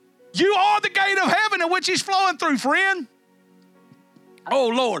 Yeah. You are the gate of heaven in which he's flowing through, friend. Oh,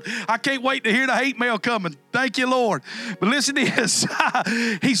 Lord, I can't wait to hear the hate mail coming. Thank you, Lord. But listen to this.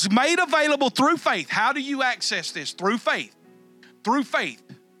 He's made available through faith. How do you access this? Through faith. Through faith.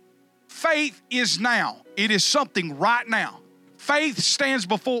 Faith is now. It is something right now. Faith stands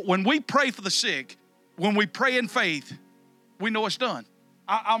before, when we pray for the sick, when we pray in faith, we know it's done.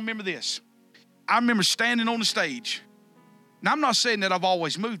 I remember this. I remember standing on the stage. Now, I'm not saying that I've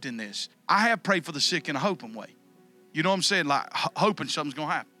always moved in this. I have prayed for the sick in a hoping way. You know what I'm saying? Like hoping something's going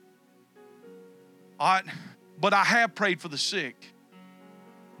to happen. All right? But I have prayed for the sick,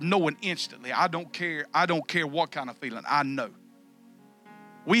 knowing instantly. I don't care what kind of feeling. I know.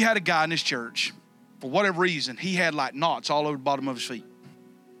 We had a guy in this church, for whatever reason, he had like knots all over the bottom of his feet.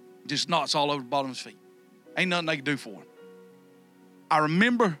 Just knots all over the bottom of his feet. Ain't nothing they could do for him. I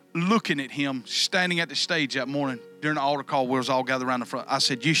remember looking at him standing at the stage that morning during the altar call. We was all gathered around the front. I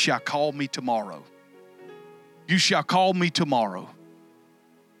said, you shall call me tomorrow. You shall call me tomorrow,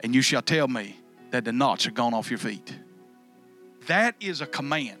 and you shall tell me that the knots are gone off your feet. That is a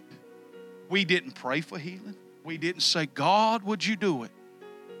command. We didn't pray for healing. We didn't say, God, would you do it?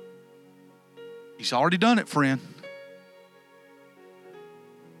 He's already done it, friend.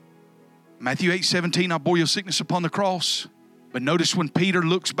 Matthew 8:17, I bore your sickness upon the cross. But notice when Peter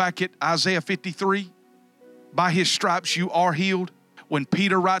looks back at Isaiah 53, by his stripes you are healed. When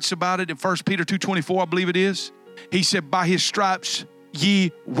Peter writes about it in 1 Peter 2:24, I believe it is, he said, by his stripes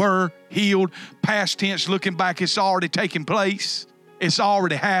ye were healed. Past tense, looking back, it's already taken place. It's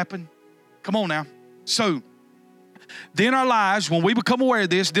already happened. Come on now. So, then our lives, when we become aware of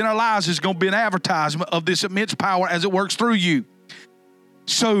this, then our lives is going to be an advertisement of this immense power as it works through you.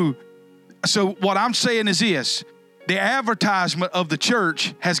 So what I'm saying is this, the advertisement of the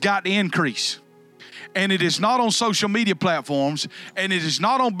church has got to increase. And it is not on social media platforms, and it is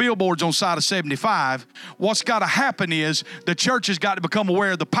not on billboards on side of 75. What's got to happen is the church has got to become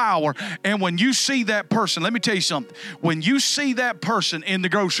aware of the power. And when you see that person, let me tell you something. When you see that person in the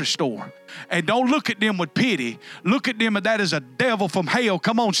grocery store, and don't look at them with pity, look at them as that is a devil from hell.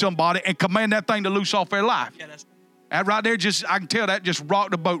 Come on, somebody, and command that thing to loose off their life. Yeah, that's That right there, I can tell that just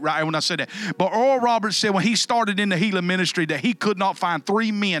rocked the boat right there when I said that. But Oral Roberts said when he started in the healing ministry that he could not find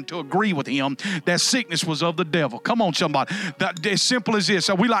 3 men to agree with him that sickness was of the devil. Come on, somebody. That, as simple as this.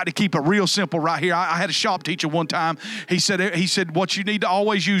 So we like to keep it real simple right here. I had a shop teacher one time. He said, what you need to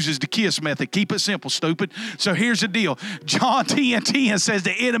always use is the KISS method. Keep it simple, stupid. So here's the deal. John 10:10 says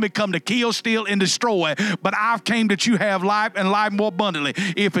the enemy come to kill, steal, and destroy. But I've came that you have life and life more abundantly.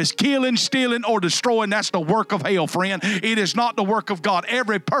 If it's killing, stealing, or destroying, that's the work of hell, friend. It is not the work of God.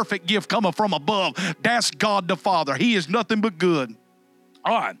 Every perfect gift cometh from above. That's God the Father. He is nothing but good.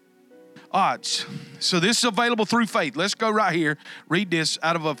 All right. So this is available through faith. Let's go right here. Read this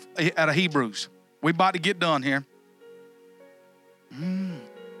out of Hebrews. We're about to get done here.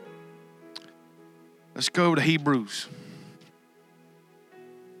 Let's go to Hebrews.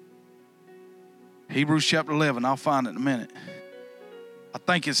 Hebrews chapter 11. I'll find it in a minute. I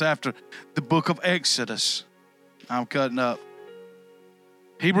think it's after the book of Exodus. I'm cutting up.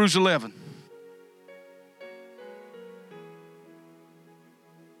 Hebrews 11.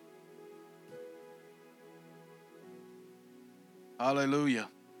 Hallelujah.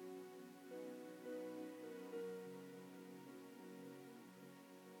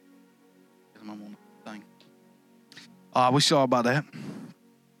 We saw about that.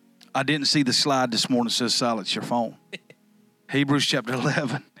 I didn't see the slide this morning that says silence your phone. Hebrews chapter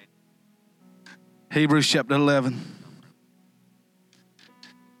 11. Hebrews chapter 11.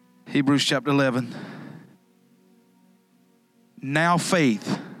 Hebrews chapter 11. Now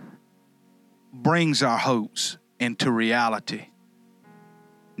faith brings our hopes into reality.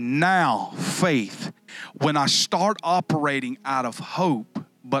 Now faith. When I start operating out of hope,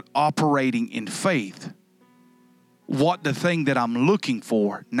 but operating in faith, what the thing that I'm looking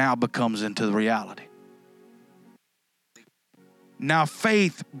for now becomes into the reality. Now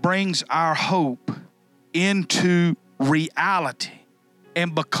faith brings our hope into reality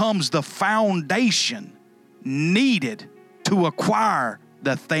and becomes the foundation needed to acquire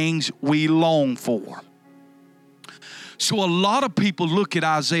the things we long for. So a lot of people look at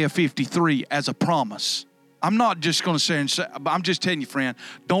Isaiah 53 as a promise. I'm not just going to say, but I'm just telling you, friend,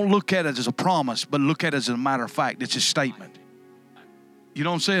 don't look at it as a promise, but look at it as a matter of fact. It's a statement. You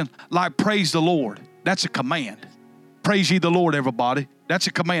know what I'm saying? Like, praise the Lord. That's a command. Praise ye the Lord, everybody. That's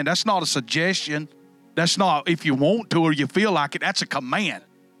a command. That's not a suggestion. That's not if you want to or you feel like it. That's a command.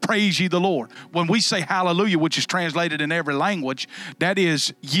 Praise ye the Lord. When we say hallelujah, which is translated in every language, that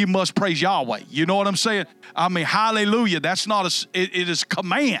is, you must praise Yahweh. You know what I'm saying? I mean, hallelujah, that's not it is a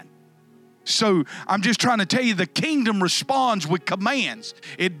command. So I'm just trying to tell you, the kingdom responds with commands.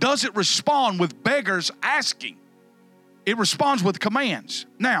 It doesn't respond with beggars asking. It responds with commands.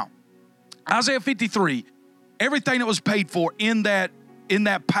 Now, Isaiah 53, everything that was paid for in that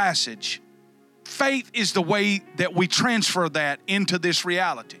passage, faith is the way that we transfer that into this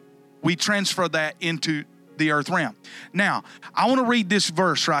reality. We transfer that into the earth realm. Now, I want to read this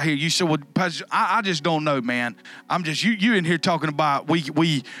verse right here. You said, well, Pastor, I just don't know, man. I'm just, you in here talking about we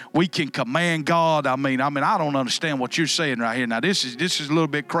can command God. I mean, I don't understand what you're saying right here. Now, this is a little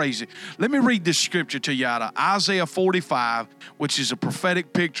bit crazy. Let me read this scripture to you out of Isaiah 45, which is a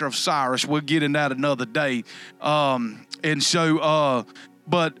prophetic picture of Cyrus. We'll get in that another day.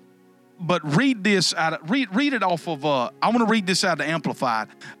 But read this read it off of I want to read this out of the Amplified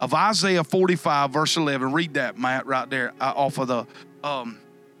of Isaiah 45 verse 11. Read that, Matt, right there off of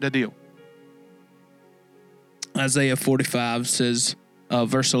the deal. Isaiah 45 says,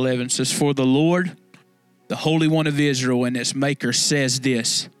 verse 11 says, "For the Lord, the Holy One of Israel and its Maker says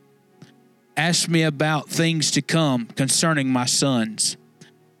this, ask me about things to come concerning my sons,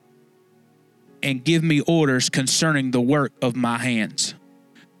 and give me orders concerning the work of my hands."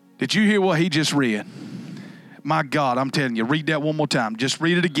 Did you hear what he just read? My God, I'm telling you, read that one more time. Just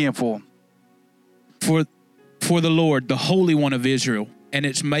read it again for him. For the Lord, the Holy One of Israel, and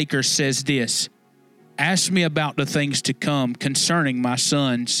its Maker says this, ask me about the things to come concerning my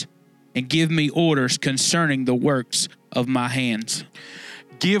sons, and give me orders concerning the works of my hands.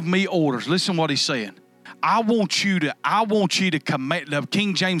 Give me orders. Listen what he's saying. I want you to command. The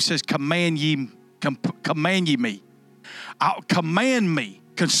King James says, command ye me. Command me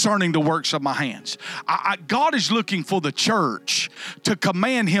concerning the works of my hands. God is looking for the church to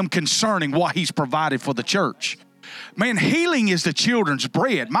command him concerning what he's provided for the church. Man, healing is the children's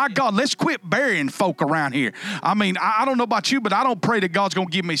bread. My God, let's quit burying folk around here. I mean, I don't know about you, but I don't pray that God's going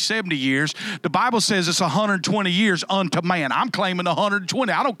to give me 70 years. The Bible says it's 120 years unto man. I'm claiming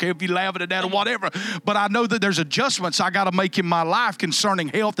 120. I don't care if you laugh at that or whatever, but I know that there's adjustments I got to make in my life concerning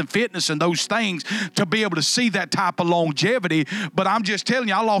health and fitness and those things to be able to see that type of longevity. But I'm just telling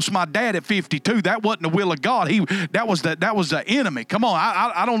you, I lost my dad at 52. That wasn't the will of God. That was the enemy. Come on,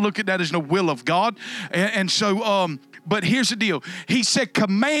 I don't look at that as the will of God. And so, but here's the deal. He said,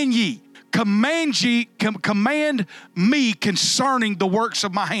 command me concerning the works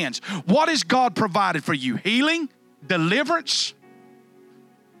of my hands. What has God provided for you? Healing, deliverance,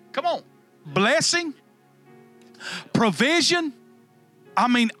 come on, blessing, provision. I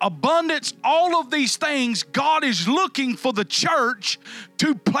mean, abundance, all of these things. God is looking for the church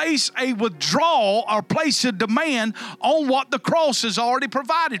to place a withdrawal or place a demand on what the cross has already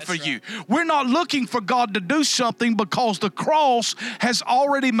provided for you. We're not looking for God to do something because the cross has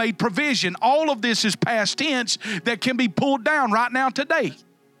already made provision. All of this is past tense that can be pulled down right now today.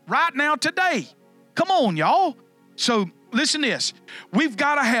 Right now today. Come on, y'all. So listen to this. We've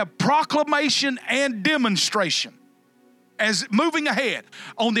got to have proclamation and demonstration. As moving ahead,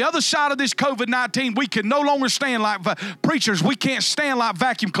 on the other side of this COVID-19, we can no longer stand like preachers. We can't stand like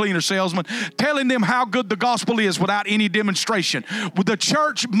vacuum cleaner salesmen telling them how good the gospel is without any demonstration. The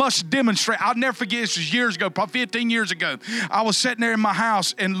church must demonstrate. I'll never forget, this was years ago, probably 15 years ago. I was sitting there in my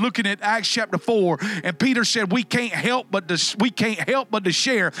house and looking at Acts chapter 4, and Peter said, we can't help but to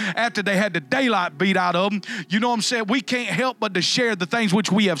share after they had the daylight beat out of them. You know what I'm saying? We can't help but to share the things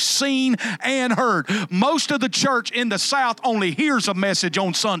which we have seen and heard. Most of the church in the South only hears a message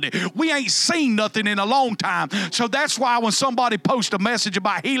on Sunday. We ain't seen nothing in a long time. So that's why when somebody posts a message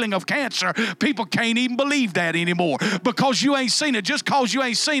about healing of cancer, people can't even believe that anymore because you ain't seen it. Just because you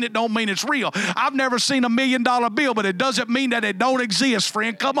ain't seen it don't mean it's real. I've never seen $1 million bill, but it doesn't mean that it don't exist,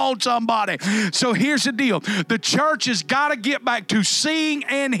 friend. Come on, somebody. So here's the deal. The church has got to get back to seeing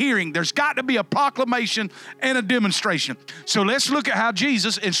and hearing. There's got to be a proclamation and a demonstration. So let's look at how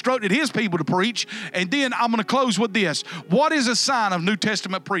Jesus instructed his people to preach, and then I'm going to close with this. What is a sign of New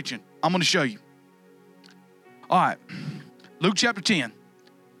Testament preaching? I'm going to show you. All right. Luke chapter 10.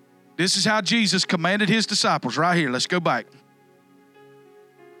 This is how Jesus commanded his disciples right here. Let's go back.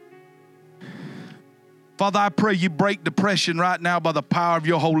 Father, I pray you break depression right now by the power of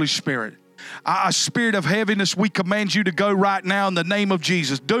your Holy Spirit. A spirit of heaviness, we command you to go right now in the name of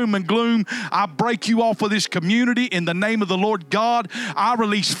Jesus. Doom and gloom, I break you off of this community in the name of the Lord God. I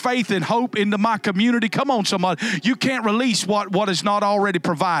release faith and hope into my community. Come on, somebody. You can't release what is not already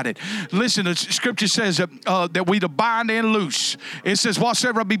provided. Listen, the scripture says that we to bind and loose. It says,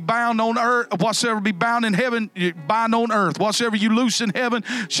 whatsoever be bound on earth, whatsoever be bound in heaven, you bind on earth. Whatsoever you loose in heaven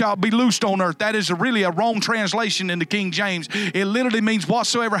shall be loosed on earth. That is really a wrong translation in the King James. It literally means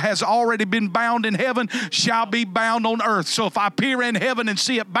whatsoever has already been bound in heaven shall be bound on earth. So if I appear in heaven and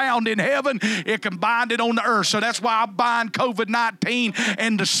see it bound in heaven, it can bind it on the earth. So that's why I bind COVID-19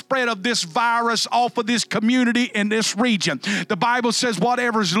 and the spread of this virus off of this community in this region. The Bible says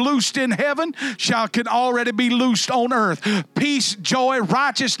whatever is loosed in heaven can already be loosed on earth. Peace, joy,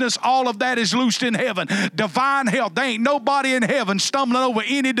 righteousness, all of that is loosed in heaven. Divine health. There ain't nobody in heaven stumbling over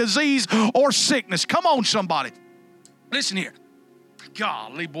any disease or sickness. Come on, somebody. Listen here.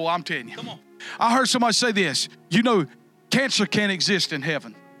 Golly, boy, I'm telling you. Come on. I heard somebody say this. You know, cancer can't exist in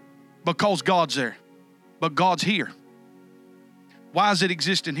heaven because God's there. But God's here. Why does it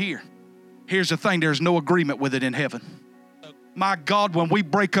exist in here? Here's the thing. There's no agreement with it in heaven. My God, when we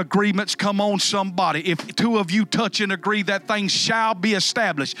break agreements, come on, somebody. If two of you touch and agree, that thing shall be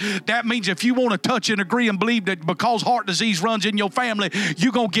established. That means if you want to touch and agree and believe that because heart disease runs in your family,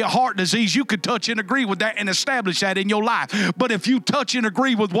 you're going to get heart disease, you could touch and agree with that and establish that in your life. But if you touch and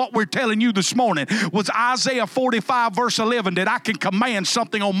agree with what we're telling you this morning, was Isaiah 45 verse 11, that I can command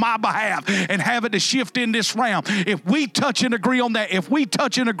something on my behalf and have it to shift in this realm. If we touch and agree on that, if we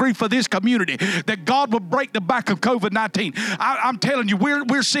touch and agree for this community, that God will break the back of COVID-19. I'm telling you,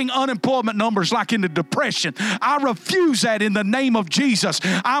 we're seeing unemployment numbers like in the Depression. I refuse that in the name of Jesus.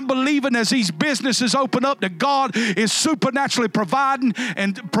 I'm believing as these businesses open up that God is supernaturally providing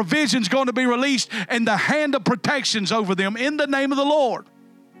and provision's going to be released and the hand of protections over them in the name of the Lord.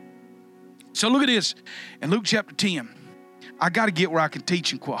 So look at this. In Luke chapter 10, I got to get where I can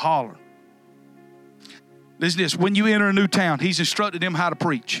teach and quit hollering. Listen to this. When you enter a new town, he's instructed them how to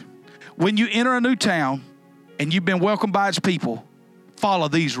preach. When you enter a new town, and you've been welcomed by its people, follow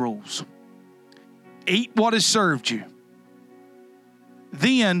these rules. Eat what is served you.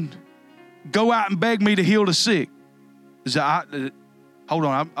 Then go out and beg me to heal the sick. Hold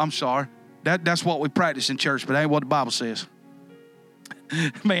on, I'm sorry. That's what we practice in church, but that ain't what the Bible says.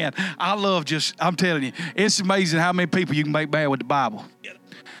 Man, I'm telling you, it's amazing how many people you can make mad with the Bible.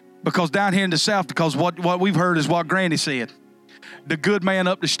 Because down here in the South, because what we've heard is what Granny said. The good man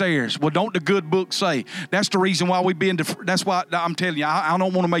up the stairs. Well, don't the good book say? That's the reason why that's why I'm telling you, I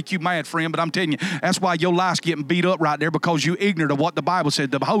don't want to make you mad, friend, but I'm telling you, that's why your life's getting beat up right there because you're ignorant of what the Bible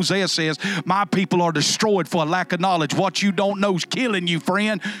said. The Hosea says, my people are destroyed for a lack of knowledge. What you don't know is killing you,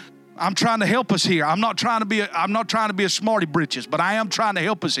 friend. I'm trying to help us here. I'm not trying to be a smarty britches, but I am trying to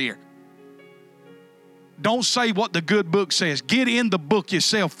help us here. Don't say what the good book says. Get in the book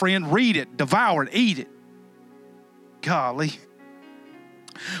yourself, friend. Read it, devour it, eat it. Golly.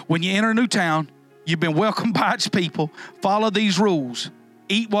 When you enter a new town, you've been welcomed by its people. Follow these rules.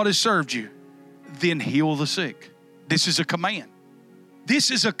 Eat what is served you. Then heal the sick. This is a command.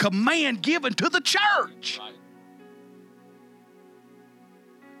 This is a command given to the church. Right.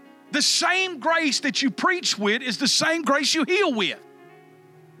 The same grace that you preach with is the same grace you heal with.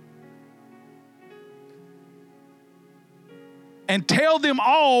 And tell them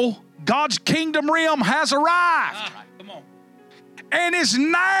all God's kingdom realm has arrived. Come on. And it's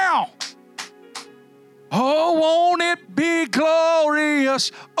now. Oh, won't it be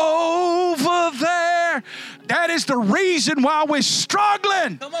glorious over there? That is the reason why we're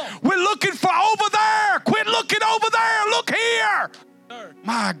struggling. Come on. We're looking for over there. Quit looking over there. Look here. Sir.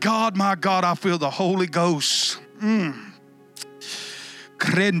 My God, I feel the Holy Ghost. Look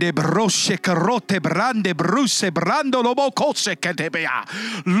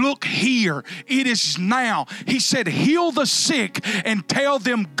here. It is now. He said, heal the sick and tell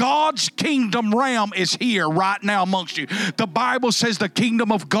them God's kingdom realm is here right now amongst you. The Bible says the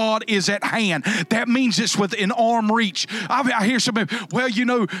kingdom of God is at hand. That means it's within arm reach. I hear some people, well, you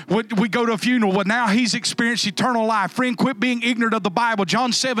know, we go to a funeral. Well, now he's experienced eternal life. Friend, quit being ignorant of the Bible.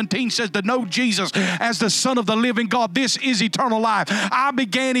 John 17 says to know Jesus as the Son of the living God. This is eternal life. I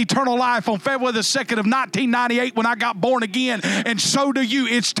began eternal life on February the 2nd of 1998 when I got born again, and so do you.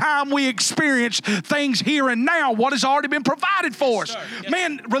 It's time we experience things here and now, what has already been provided for us. Yes.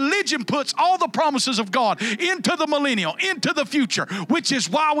 Man, religion puts all the promises of God into the millennial, into the future, which is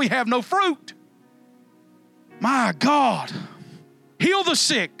why we have no fruit. My God. Heal the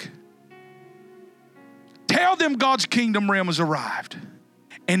sick. Tell them God's kingdom realm has arrived,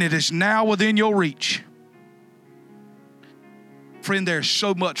 and it is now within your reach. Friend, there's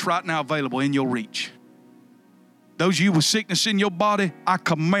so much right now available in your reach. Those of you with sickness in your body, I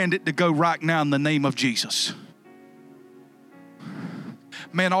command it to go right now in the name of Jesus.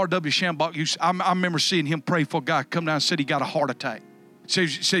 Man, R.W. Shambach, I remember seeing him pray for a guy come down and said he got a heart attack.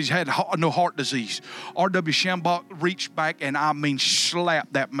 Says he had no heart disease. R.W. Shambach reached back and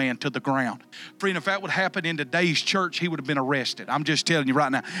slapped that man to the ground. Friend, if that would happen in today's church, he would have been arrested. I'm just telling you right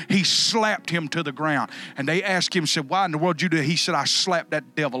now. He slapped him to the ground. And they asked him, said, why in the world did you do it? He said, I slapped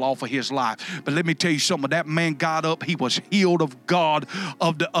that devil off of his life. But let me tell you something. That man got up. He was healed of God.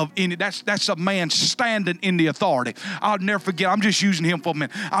 That's a man standing in the authority. I'll never forget. I'm just using him for a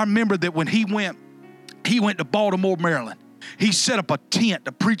minute. I remember that when he went to Baltimore, Maryland. He set up a tent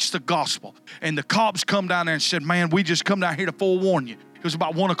to preach the gospel. And the cops come down there and said, man, we just come down here to forewarn you. It was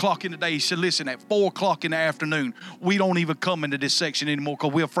about 1 o'clock in the day. He said, listen, at 4 o'clock in the afternoon, we don't even come into this section anymore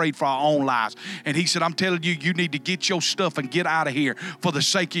because we're afraid for our own lives. And he said, I'm telling you, you need to get your stuff and get out of here for the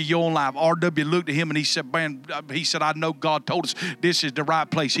sake of your own life. R.W. looked at him and he said, man, I know God told us this is the right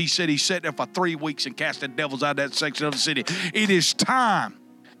place. He said he sat there for 3 weeks and casted devils out of that section of the city. It is time.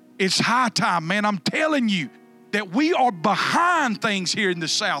 It's high time, man. I'm telling you that we are behind things here in the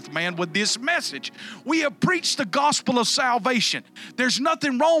South, man, with this message. We have preached the gospel of salvation. There's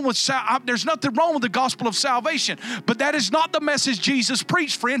nothing wrong with the gospel of salvation, but that is not the message Jesus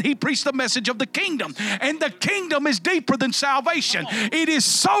preached, friend. He preached the message of the kingdom, and the kingdom is deeper than salvation. It is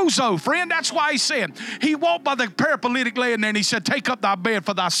sozo, friend. That's why he said, he walked by the paralytic laying there, and he said, take up thy bed,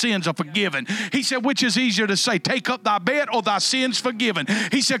 for thy sins are forgiven. He said, which is easier to say, take up thy bed or thy sins forgiven?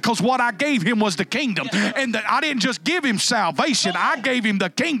 He said, because what I gave him was the kingdom, and I didn't just give him salvation. I gave him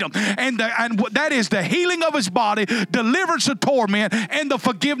the kingdom, and that is the healing of his body, deliverance of torment, and the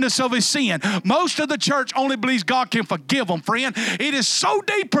forgiveness of his sin. Most of the church only believes God can forgive them, friend. It is so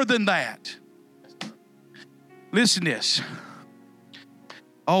deeper than that. Listen to this.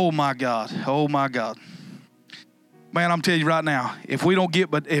 Oh my God. Oh my God. Man, I'm telling you right now, if we don't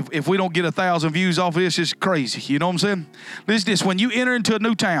get 1,000 views off of this, it's crazy. You know what I'm saying? Listen to this. When you enter into a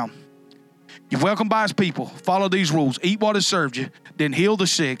new town, you're welcomed by his people. Follow these rules. Eat what has served you, then heal the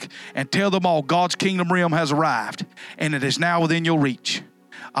sick, and tell them all God's kingdom realm has arrived, and it is now within your reach.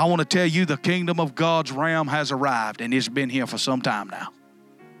 I want to tell you the kingdom of God's realm has arrived, and it's been here for some time now.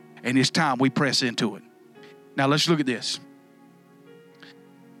 And it's time we press into it. Now let's look at this.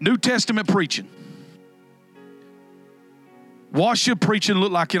 New Testament preaching. What should preaching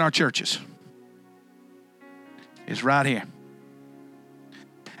look like in our churches? It's right here.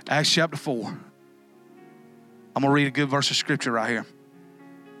 Acts chapter 4. I'm going to read a good verse of scripture right here.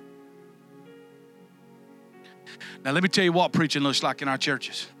 Now, let me tell you what preaching looks like in our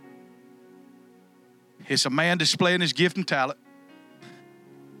churches. It's a man displaying his gift and talent,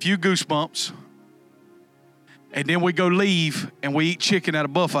 a few goosebumps, and then we go leave and we eat chicken at a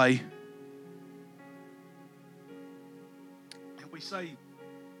buffet. And we say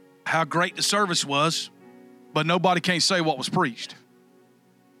how great the service was, but nobody can say what was preached.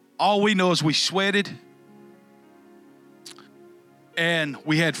 All we know is we sweated and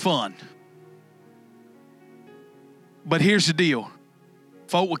we had fun. But here's the deal.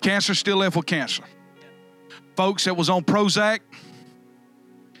 Folk with cancer still left with cancer. Folks that was on Prozac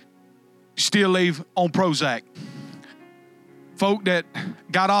still leave on Prozac. Folk that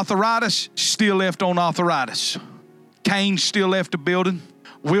got arthritis still left on arthritis. Canes still left the building.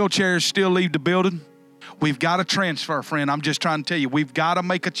 Wheelchairs still leave the building. We've got to transfer, friend. I'm just trying to tell you, we've got to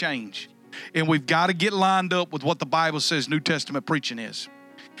make a change. And we've got to get lined up with what the Bible says New Testament preaching is.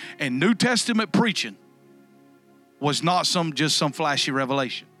 And New Testament preaching was not just some flashy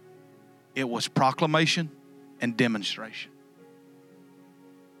revelation. It was proclamation and demonstration.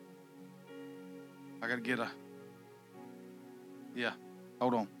 I got to get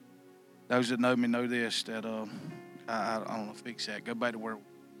hold on. Those that know me know this, that I don't know, fix that. Go back to where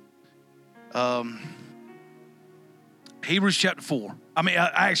Hebrews chapter 4.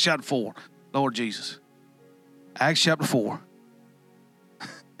 Acts chapter 4. Lord Jesus. Acts chapter 4.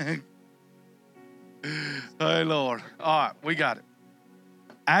 Hey, Lord. All right, we got it.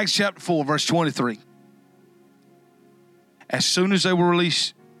 Acts chapter 4, verse 23. As soon as they were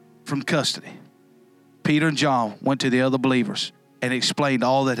released from custody, Peter and John went to the other believers and explained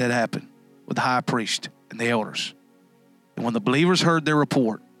all that had happened with the high priest and the elders. And when the believers heard their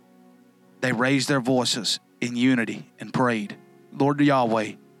report, they raised their voices in unity and prayed, Lord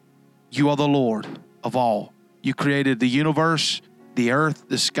Yahweh, you are the Lord of all. You created the universe, the earth,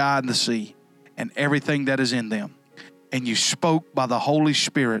 the sky, and the sea, and everything that is in them. And you spoke by the Holy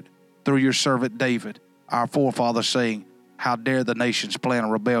Spirit through your servant David, our forefather, saying, how dare the nations plan a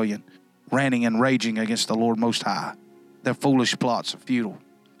rebellion, ranting and raging against the Lord Most High. Their foolish plots are futile.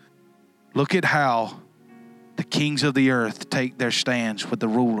 Look at how the kings of the earth take their stands with the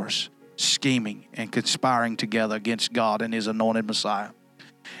rulers, scheming and conspiring together against God and his anointed Messiah.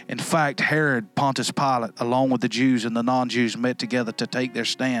 In fact, Herod, Pontius Pilate, along with the Jews and the non-Jews, met together to take their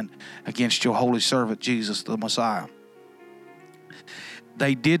stand against your holy servant, Jesus the Messiah.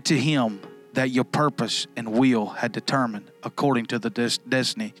 They did to him that your purpose and will had determined according to the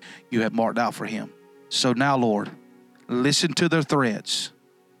destiny you had marked out for him. So now, Lord, listen to their threats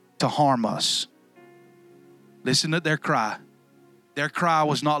to harm us. Listen to their cry. Their cry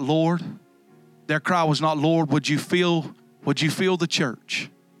was not, Lord. Their cry was not, Lord, would you fill the church?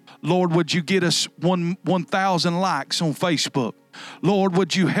 Lord, would you get us 1,000 likes on Facebook? Lord,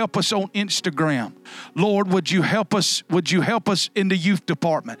 would you help us on Instagram? Lord, would you help us in the youth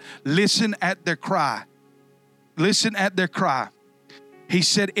department? Listen at their cry. Listen at their cry. He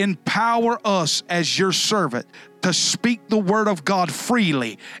said, empower us as your servant to speak the word of God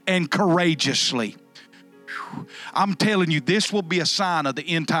freely and courageously. I'm telling you, this will be a sign of the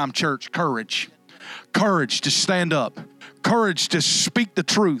end time church. Courage. Courage to stand up. Courage to speak the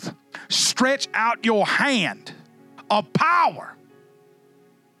truth. Stretch out your hand of power.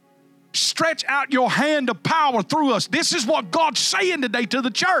 Stretch out your hand of power through us. This is what God's saying today to the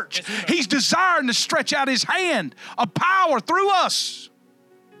church. He's desiring to stretch out his hand of power through us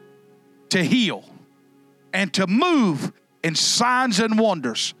to heal and to move in signs and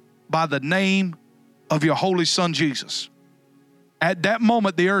wonders by the name of your holy Son, Jesus. At that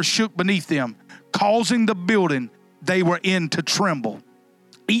moment, the earth shook beneath them, causing the building they were in to tremble.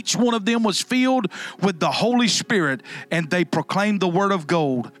 Each one of them was filled with the Holy Spirit, and they proclaimed the word of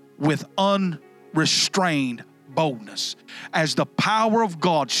God with unrestrained boldness. As the power of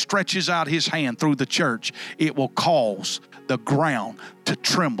God stretches out his hand through the church, it will cause the ground to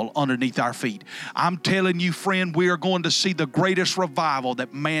tremble underneath our feet. I'm telling you, friend, we are going to see the greatest revival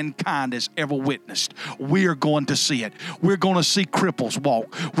that mankind has ever witnessed. We are going to see it. We're going to see cripples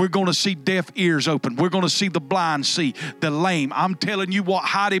walk. We're going to see deaf ears open. We're going to see the blind see, the lame. I'm telling you what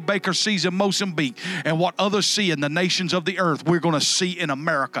Heidi Baker sees in Mozambique and what others see in the nations of the earth, we're going to see in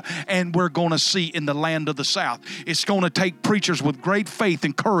America, and we're going to see in the land of the South. It's going to take preachers with great faith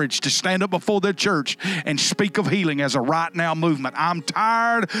and courage to stand up before their church and speak of healing as a right now movement. I'm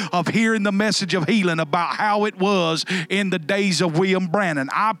tired of hearing the message of healing about how it was in the days of William Branham.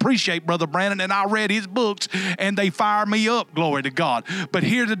 I appreciate Brother Branham, and I read his books, and they fire me up, glory to God. But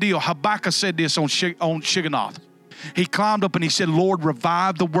here's the deal. Habakkuk said this on Shigionoth. He climbed up and he said, Lord,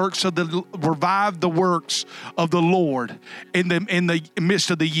 revive the works of the Lord in the midst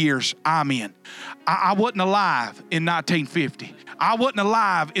of the years I'm in. I wasn't alive in 1950. I wasn't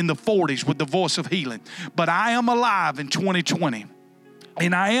alive in the 40s with the voice of healing, but I am alive in 2020.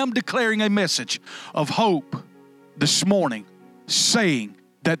 And I am declaring a message of hope this morning, saying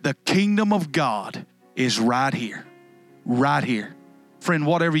that the kingdom of God is right here. Right here. Friend,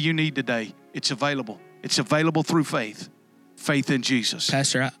 whatever you need today, it's available. It's available through faith. Faith in Jesus.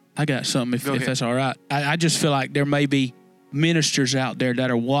 Pastor, I got something if that's all right. I just feel like there may be ministers out there that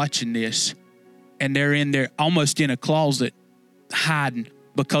are watching this, and they're in there almost in a closet hiding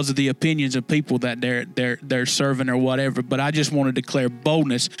because of the opinions of people that they're serving or whatever. But I just want to declare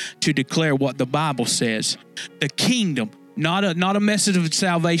boldness to declare what the Bible says. The kingdom, not a message of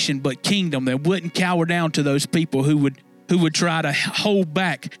salvation, but kingdom that wouldn't cower down to those people who would try to hold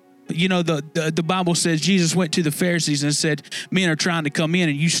back. You know, the Bible says Jesus went to the Pharisees and said, men are trying to come in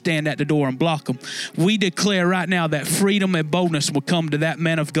and you stand at the door and block them. We declare right now that freedom and boldness will come to that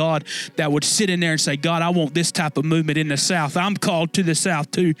man of God that would sit in there and say, God, I want this type of movement in the South. I'm called to the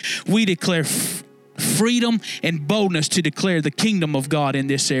South too. We declare freedom and boldness to declare the kingdom of God in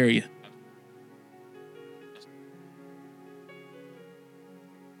this area.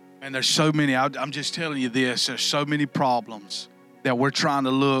 And there's so many, I'm just telling you this, there's so many problems that we're trying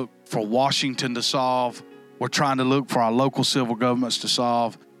to look for Washington to solve. We're trying to look for our local civil governments to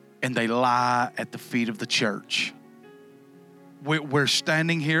solve, and they lie at the feet of the church. We're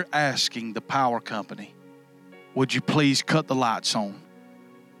standing here asking the power company, would you please cut the lights on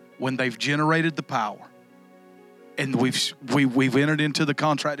when they've generated the power, and we've entered into the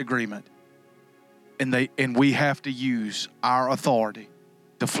contract agreement, and we have to use our authority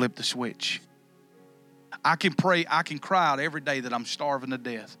to flip the switch. I can pray, I can cry out every day that I'm starving to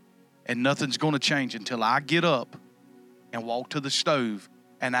death, and nothing's going to change until I get up and walk to the stove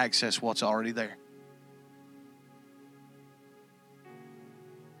and access what's already there.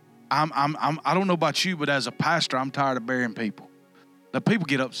 I don't know about you, but as a pastor, I'm tired of burying people. The people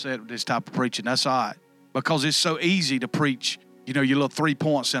get upset with this type of preaching. That's all right, because it's so easy to preach, you know, your little 3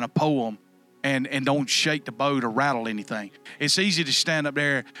 points in a poem and don't shake the boat or rattle anything. It's easy to stand up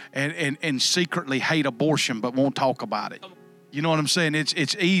there and secretly hate abortion but won't talk about it. You know what I'm saying?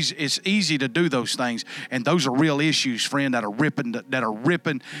 It's easy to do those things, and those are real issues, friend, that are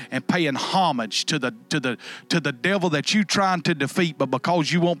ripping and paying homage to the devil that you trying to defeat, but because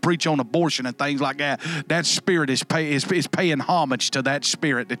you won't preach on abortion and things like that, that spirit is paying homage to that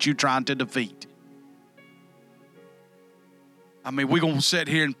spirit that you trying to defeat. I mean, we're gonna sit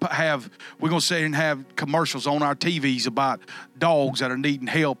here and have commercials on our TVs about dogs that are needing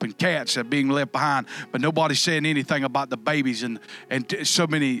help and cats that are being left behind, but nobody's saying anything about the babies and so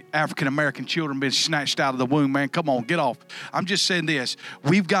many African American children being snatched out of the womb. Man, come on, get off. I'm just saying this: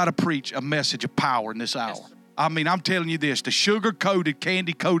 we've got to preach a message of power in this hour. I mean, I'm telling you this: the sugar-coated,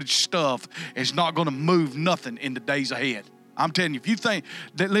 candy-coated stuff is not going to move nothing in the days ahead. I'm telling you, if you think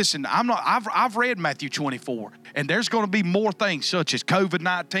that, listen, I've read Matthew 24, and there's going to be more things such as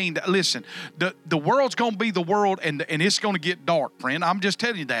COVID-19. Listen, the world's going to be the world, and it's going to get dark, friend. I'm just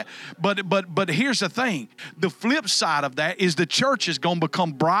telling you that. But here's the thing. The flip side of that is the church is going to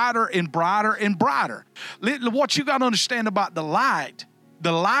become brighter and brighter and brighter. What you got to understand about the light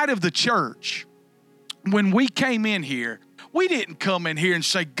of the church, when we came in here, we didn't come in here and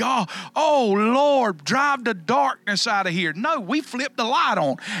say, God, oh, Lord, drive the darkness out of here. No, we flipped the light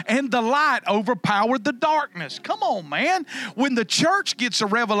on, and the light overpowered the darkness. Come on, man. When the church gets a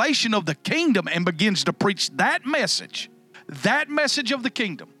revelation of the kingdom and begins to preach that message of the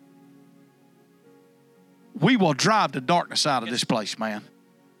kingdom, we will drive the darkness out of this place, man.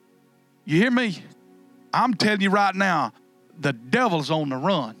 You hear me? I'm telling you right now, the devil's on the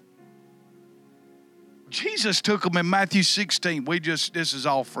run. Jesus took them in Matthew 16. This is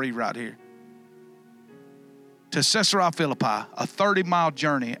all free right here. To Caesarea Philippi, a 30-mile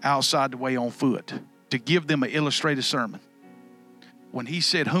journey outside the way on foot, to give them an illustrated sermon. When he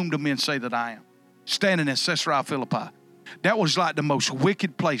said, whom do men say that I am? Standing in Caesarea Philippi. That was like the most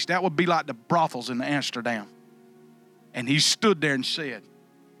wicked place. That would be like the brothels in Amsterdam. And he stood there and said,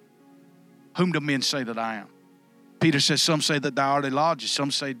 whom do men say that I am? Peter says, some say that thou art Elijah.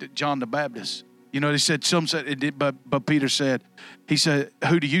 Some say that John the Baptist. You know, they said, some said it did, but Peter said, he said,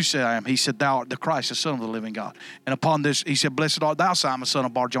 who do you say I am? He said, thou art the Christ, the Son of the living God. And upon this, he said, blessed art thou, Simon, son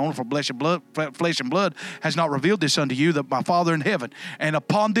of Bar-Jonah, for flesh and blood has not revealed this unto you, that my Father in heaven. And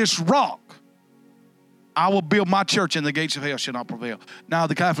upon this rock, I will build my church, and the gates of hell shall not prevail. Now,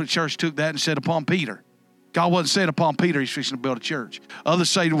 the Catholic Church took that and said upon Peter. God wasn't saying upon Peter he's fixing to build a church. Others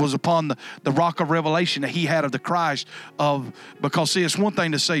say it was upon the rock of revelation that he had of the Christ because see, it's one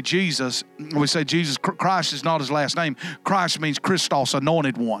thing to say Jesus. We say Jesus, Christ is not his last name. Christ means Christos,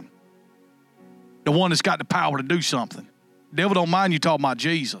 anointed one. The one that's got the power to do something. The devil don't mind you talking about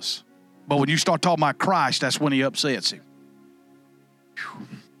Jesus. But when you start talking about Christ, that's when he upsets him. Whew.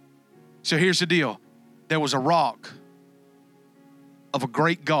 So here's the deal. There was a rock of a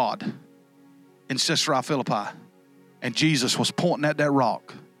great God in Caesarea Philippi, and Jesus was pointing at that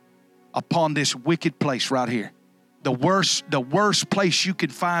rock upon this wicked place right here. The worst place you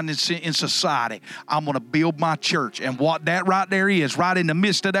could find in society. I'm going to build my church, and what that right there is, right in the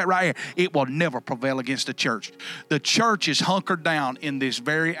midst of that right here, it will never prevail against the church. The church is hunkered down in this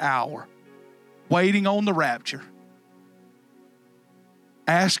very hour, waiting on the rapture,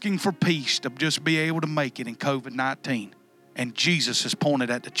 asking for peace to just be able to make it in COVID-19. And Jesus has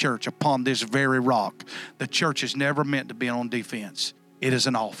pointed at the church upon this very rock. The church is never meant to be on defense. It is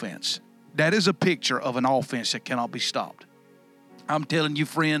an offense. That is a picture of an offense that cannot be stopped. I'm telling you,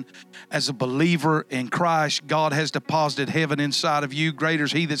 friend, as a believer in Christ, God has deposited heaven inside of you. Greater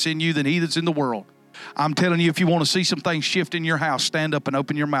is he that's in you than he that's in the world. I'm telling you, if you want to see some things shift in your house, stand up and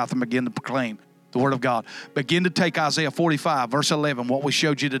open your mouth and begin to proclaim the word of God. Begin to take Isaiah 45, verse 11, what we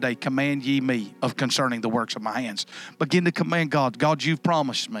showed you today. Command ye me of concerning the works of my hands. Begin to command God. God, you've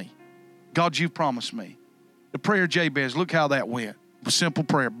promised me. God, you've promised me. The prayer of Jabez, look how that went. A simple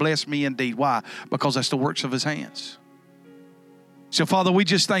prayer. Bless me indeed. Why? Because that's the works of his hands. So, Father, we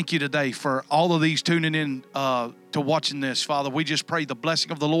just thank you today for all of these tuning in to watching this. Father, we just pray the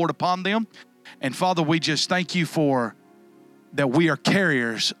blessing of the Lord upon them. And, Father, we just thank you for that we are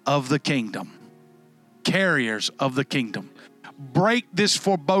carriers of the kingdom. Carriers of the kingdom. Break this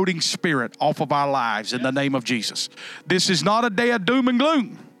foreboding spirit off of our lives in the name of Jesus. This is not a day of doom and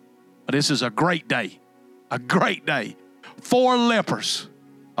gloom, but this is a great day. A great day. 4 lepers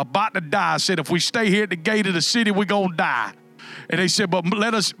about to die said, if we stay here at the gate of the city, we're going to die. And they said, but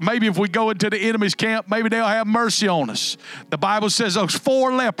maybe if we go into the enemy's camp, maybe they'll have mercy on us. The Bible says those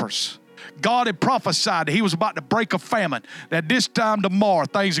 4 lepers, God had prophesied that he was about to break a famine, that this time tomorrow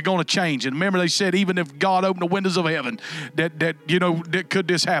things are going to change. And remember, they said even if God opened the windows of heaven, that could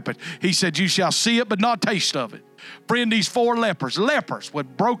this happen? He said, you shall see it, but not taste of it. Friend, these 4 lepers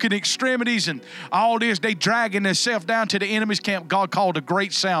with broken extremities and all this, they dragging themselves down to the enemy's camp. God called a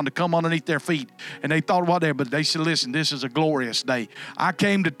great sound to come underneath their feet. And they thought, whatever, but they said, listen, this is a glorious day. I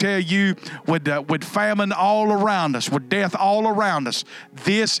came to tell you with famine all around us, with death all around us,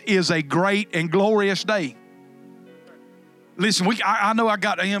 this is a great and glorious day. Listen, I know I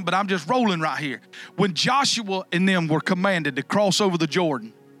got to end, but I'm just rolling right here. When Joshua and them were commanded to cross over the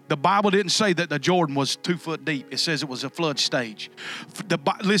Jordan, the Bible didn't say that the Jordan was 2 foot deep. It says it was a flood stage.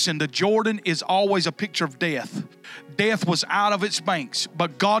 Listen, the Jordan is always a picture of death. Death was out of its banks,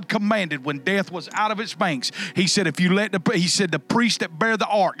 but God commanded when death was out of its banks, he said, the priests that bear the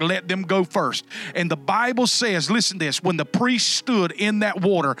ark, let them go first. And the Bible says, listen to this, when the priest stood in that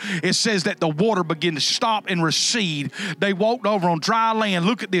water, it says that the water began to stop and recede. They walked over on dry land.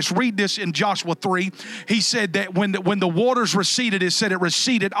 Look at this, read this in Joshua 3. He said that when the waters receded, it said it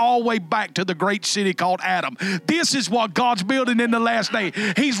receded all the way back to the great city called Adam. This is what God's building in the last day.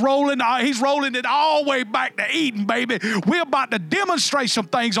 He's rolling it all the way back to Eden, baby. We're about to demonstrate some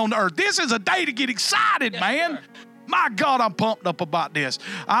things on the earth. This is a day to get excited, man. My God, I'm pumped up about this.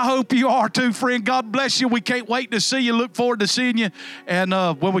 I hope you are too, friend. God bless you. We can't wait to see you. Look forward to seeing you. And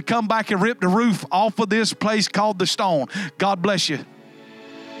when we come back and rip the roof off of this place called The Stone. God bless you.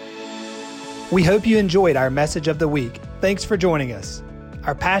 We hope you enjoyed our message of the week. Thanks for joining us.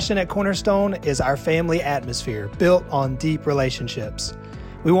 Our passion at Cornerstone is our family atmosphere built on deep relationships.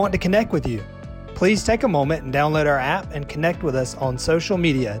 We want to connect with you. Please take a moment and download our app and connect with us on social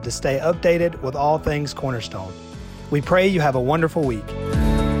media to stay updated with all things Cornerstone. We pray you have a wonderful week.